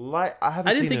 I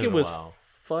didn't think it was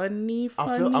funny.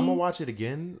 I'm gonna watch it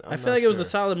again. I feel like it was a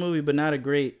solid movie, but not a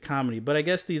great comedy. But I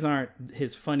guess these aren't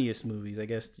his funniest movies. I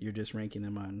guess you're just ranking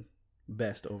them on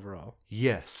best overall.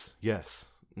 Yes.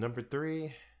 Number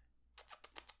 3,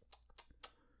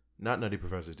 not Nutty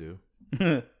Professor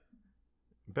 2.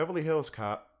 Beverly Hills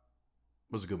Cop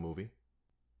was a good movie,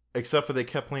 except for they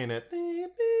kept playing that.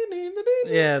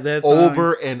 Yeah, that's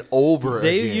over and over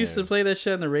again. They used to play that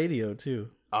shit on the radio too.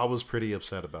 I was pretty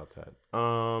upset about that.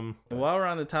 While we're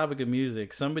on the topic of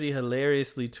music, somebody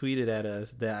hilariously tweeted at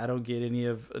us that I don't get any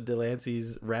of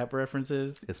Delancey's rap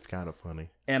references. It's kind of funny.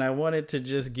 And I wanted to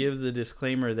just give the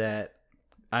disclaimer that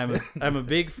I'm a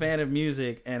big fan of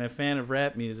music and a fan of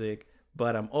rap music,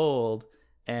 but I'm old,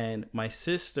 and my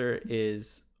sister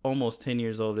is almost 10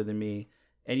 years older than me.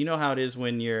 And you know how it is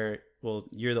when you're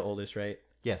the oldest, right?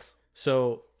 Yes.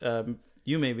 So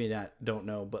you maybe don't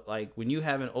know, but like when you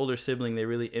have an older sibling, they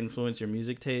really influence your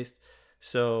music taste.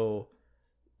 So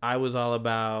I was all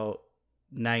about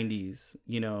 90s,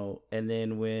 and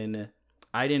then when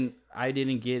I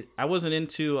wasn't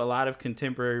into a lot of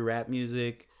contemporary rap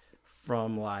music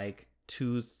from like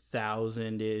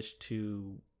 2000-ish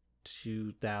to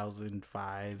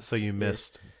 2005. So you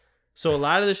missed. So a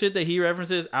lot of the shit that he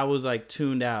references, I was like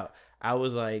tuned out. I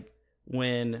was like,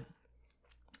 when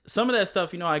some of that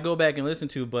stuff, I go back and listen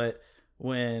to, but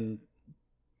when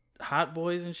Hot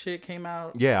Boys and shit came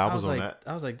out, yeah, I was on that.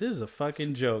 I was like, this is a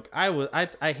fucking joke. I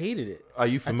hated it. Are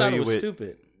you familiar with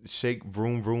stupid? Shake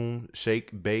Vroom Vroom,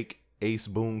 Shake Bake, Ace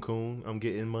Boon Coon? I'm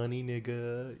getting money,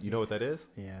 nigga. You know what that is?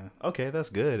 Yeah. Okay,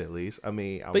 that's good at least. I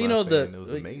mean, but it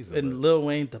was amazing. And Lil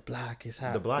Wayne, The Block is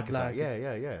hot. The Block is hot.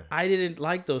 Yeah. I didn't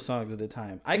like those songs at the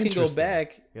time. I can go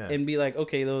back and be like,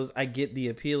 okay, I get the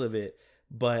appeal of it,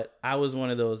 but I was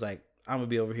one of those like, I'm gonna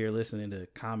be over here listening to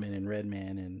Common and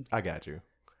Redman, and I got you.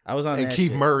 I was on and that Keith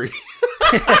shit. Murray.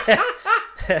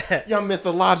 Y'all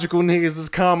mythological niggas is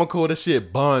comical. This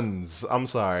shit buns. I'm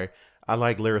sorry. I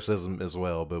like lyricism as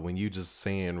well, but when you just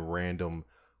saying random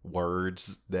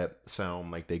words that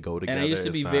sound like they go together, and I used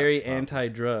to be very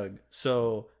anti-drug,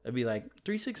 so I'd be like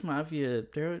 3 6 Mafia.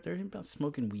 They're about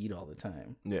smoking weed all the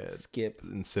time. Yeah, Skip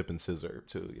and sipping scissor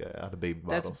too. Yeah, out of baby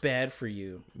bottles. That's bad for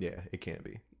you. Yeah, it can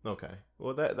be. Okay,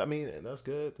 well that's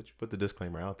good that you put the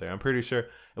disclaimer out there. I'm pretty sure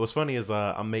it was funny is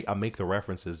I make the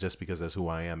references just because that's who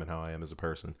I am and how I am as a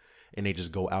person, and they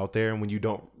just go out there. And when you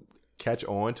don't catch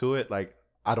on to it, like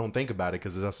I don't think about it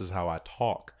because this is how I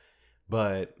talk.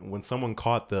 But when someone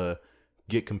caught the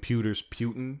get computers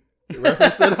Putin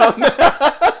reference that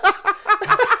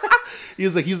he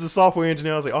was a software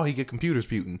engineer. I was like, oh, he get computers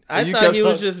Putin. I thought he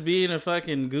was just being a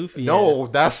fucking goofy. No,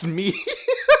 that's me.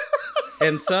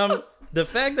 And the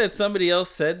fact that somebody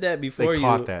else said that before you,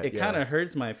 it kind of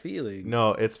hurts my feelings.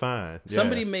 No, it's fine. Yeah.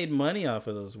 Somebody made money off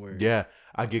of those words. Yeah,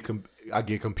 I get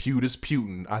computers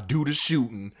Putin. I do the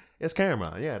shooting. It's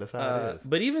camera. Yeah, that's how it is.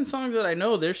 But even songs that I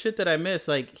know, there's shit that I miss.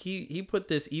 Like he put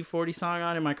this E40 song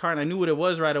on in my car, and I knew what it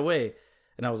was right away.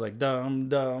 And I was like, dumb,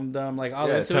 dumb, dumb, like all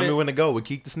that. Tell me when to go with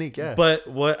Keek the Sneak. Yeah. But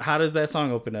how does that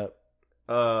song open up?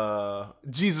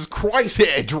 Jesus Christ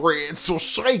had dreads, so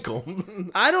shake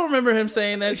him. I don't remember him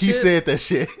saying that. He said that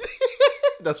shit.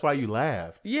 That's why you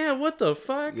laugh. Yeah, what the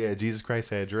fuck? Yeah, Jesus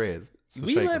Christ had dreads. So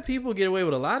we let people get away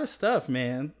with a lot of stuff,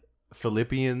 man.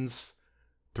 Philippians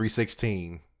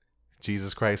 3:16.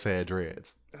 Jesus Christ had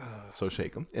dreads. So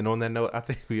shake them. And on that note, I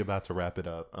think we're about to wrap it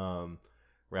up.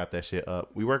 Wrap that shit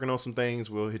up. We're working on some things.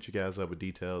 We'll hit you guys up with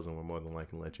details, and we're more than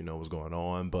likely to let you know what's going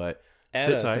on. But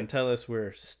add us and tell us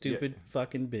we're stupid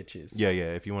fucking bitches. Yeah.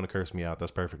 If you want to curse me out, that's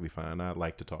perfectly fine. I'd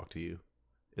like to talk to you.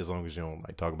 As long as you don't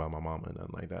like talk about my mama and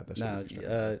nothing like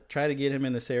that. Try to get him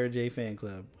in the Sarah J fan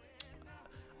club.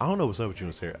 I don't know what's up with you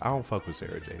and Sarah. I don't fuck with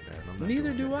Sarah J, man.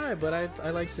 Neither do I, but I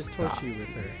like to torture you with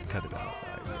her. Cut it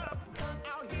out.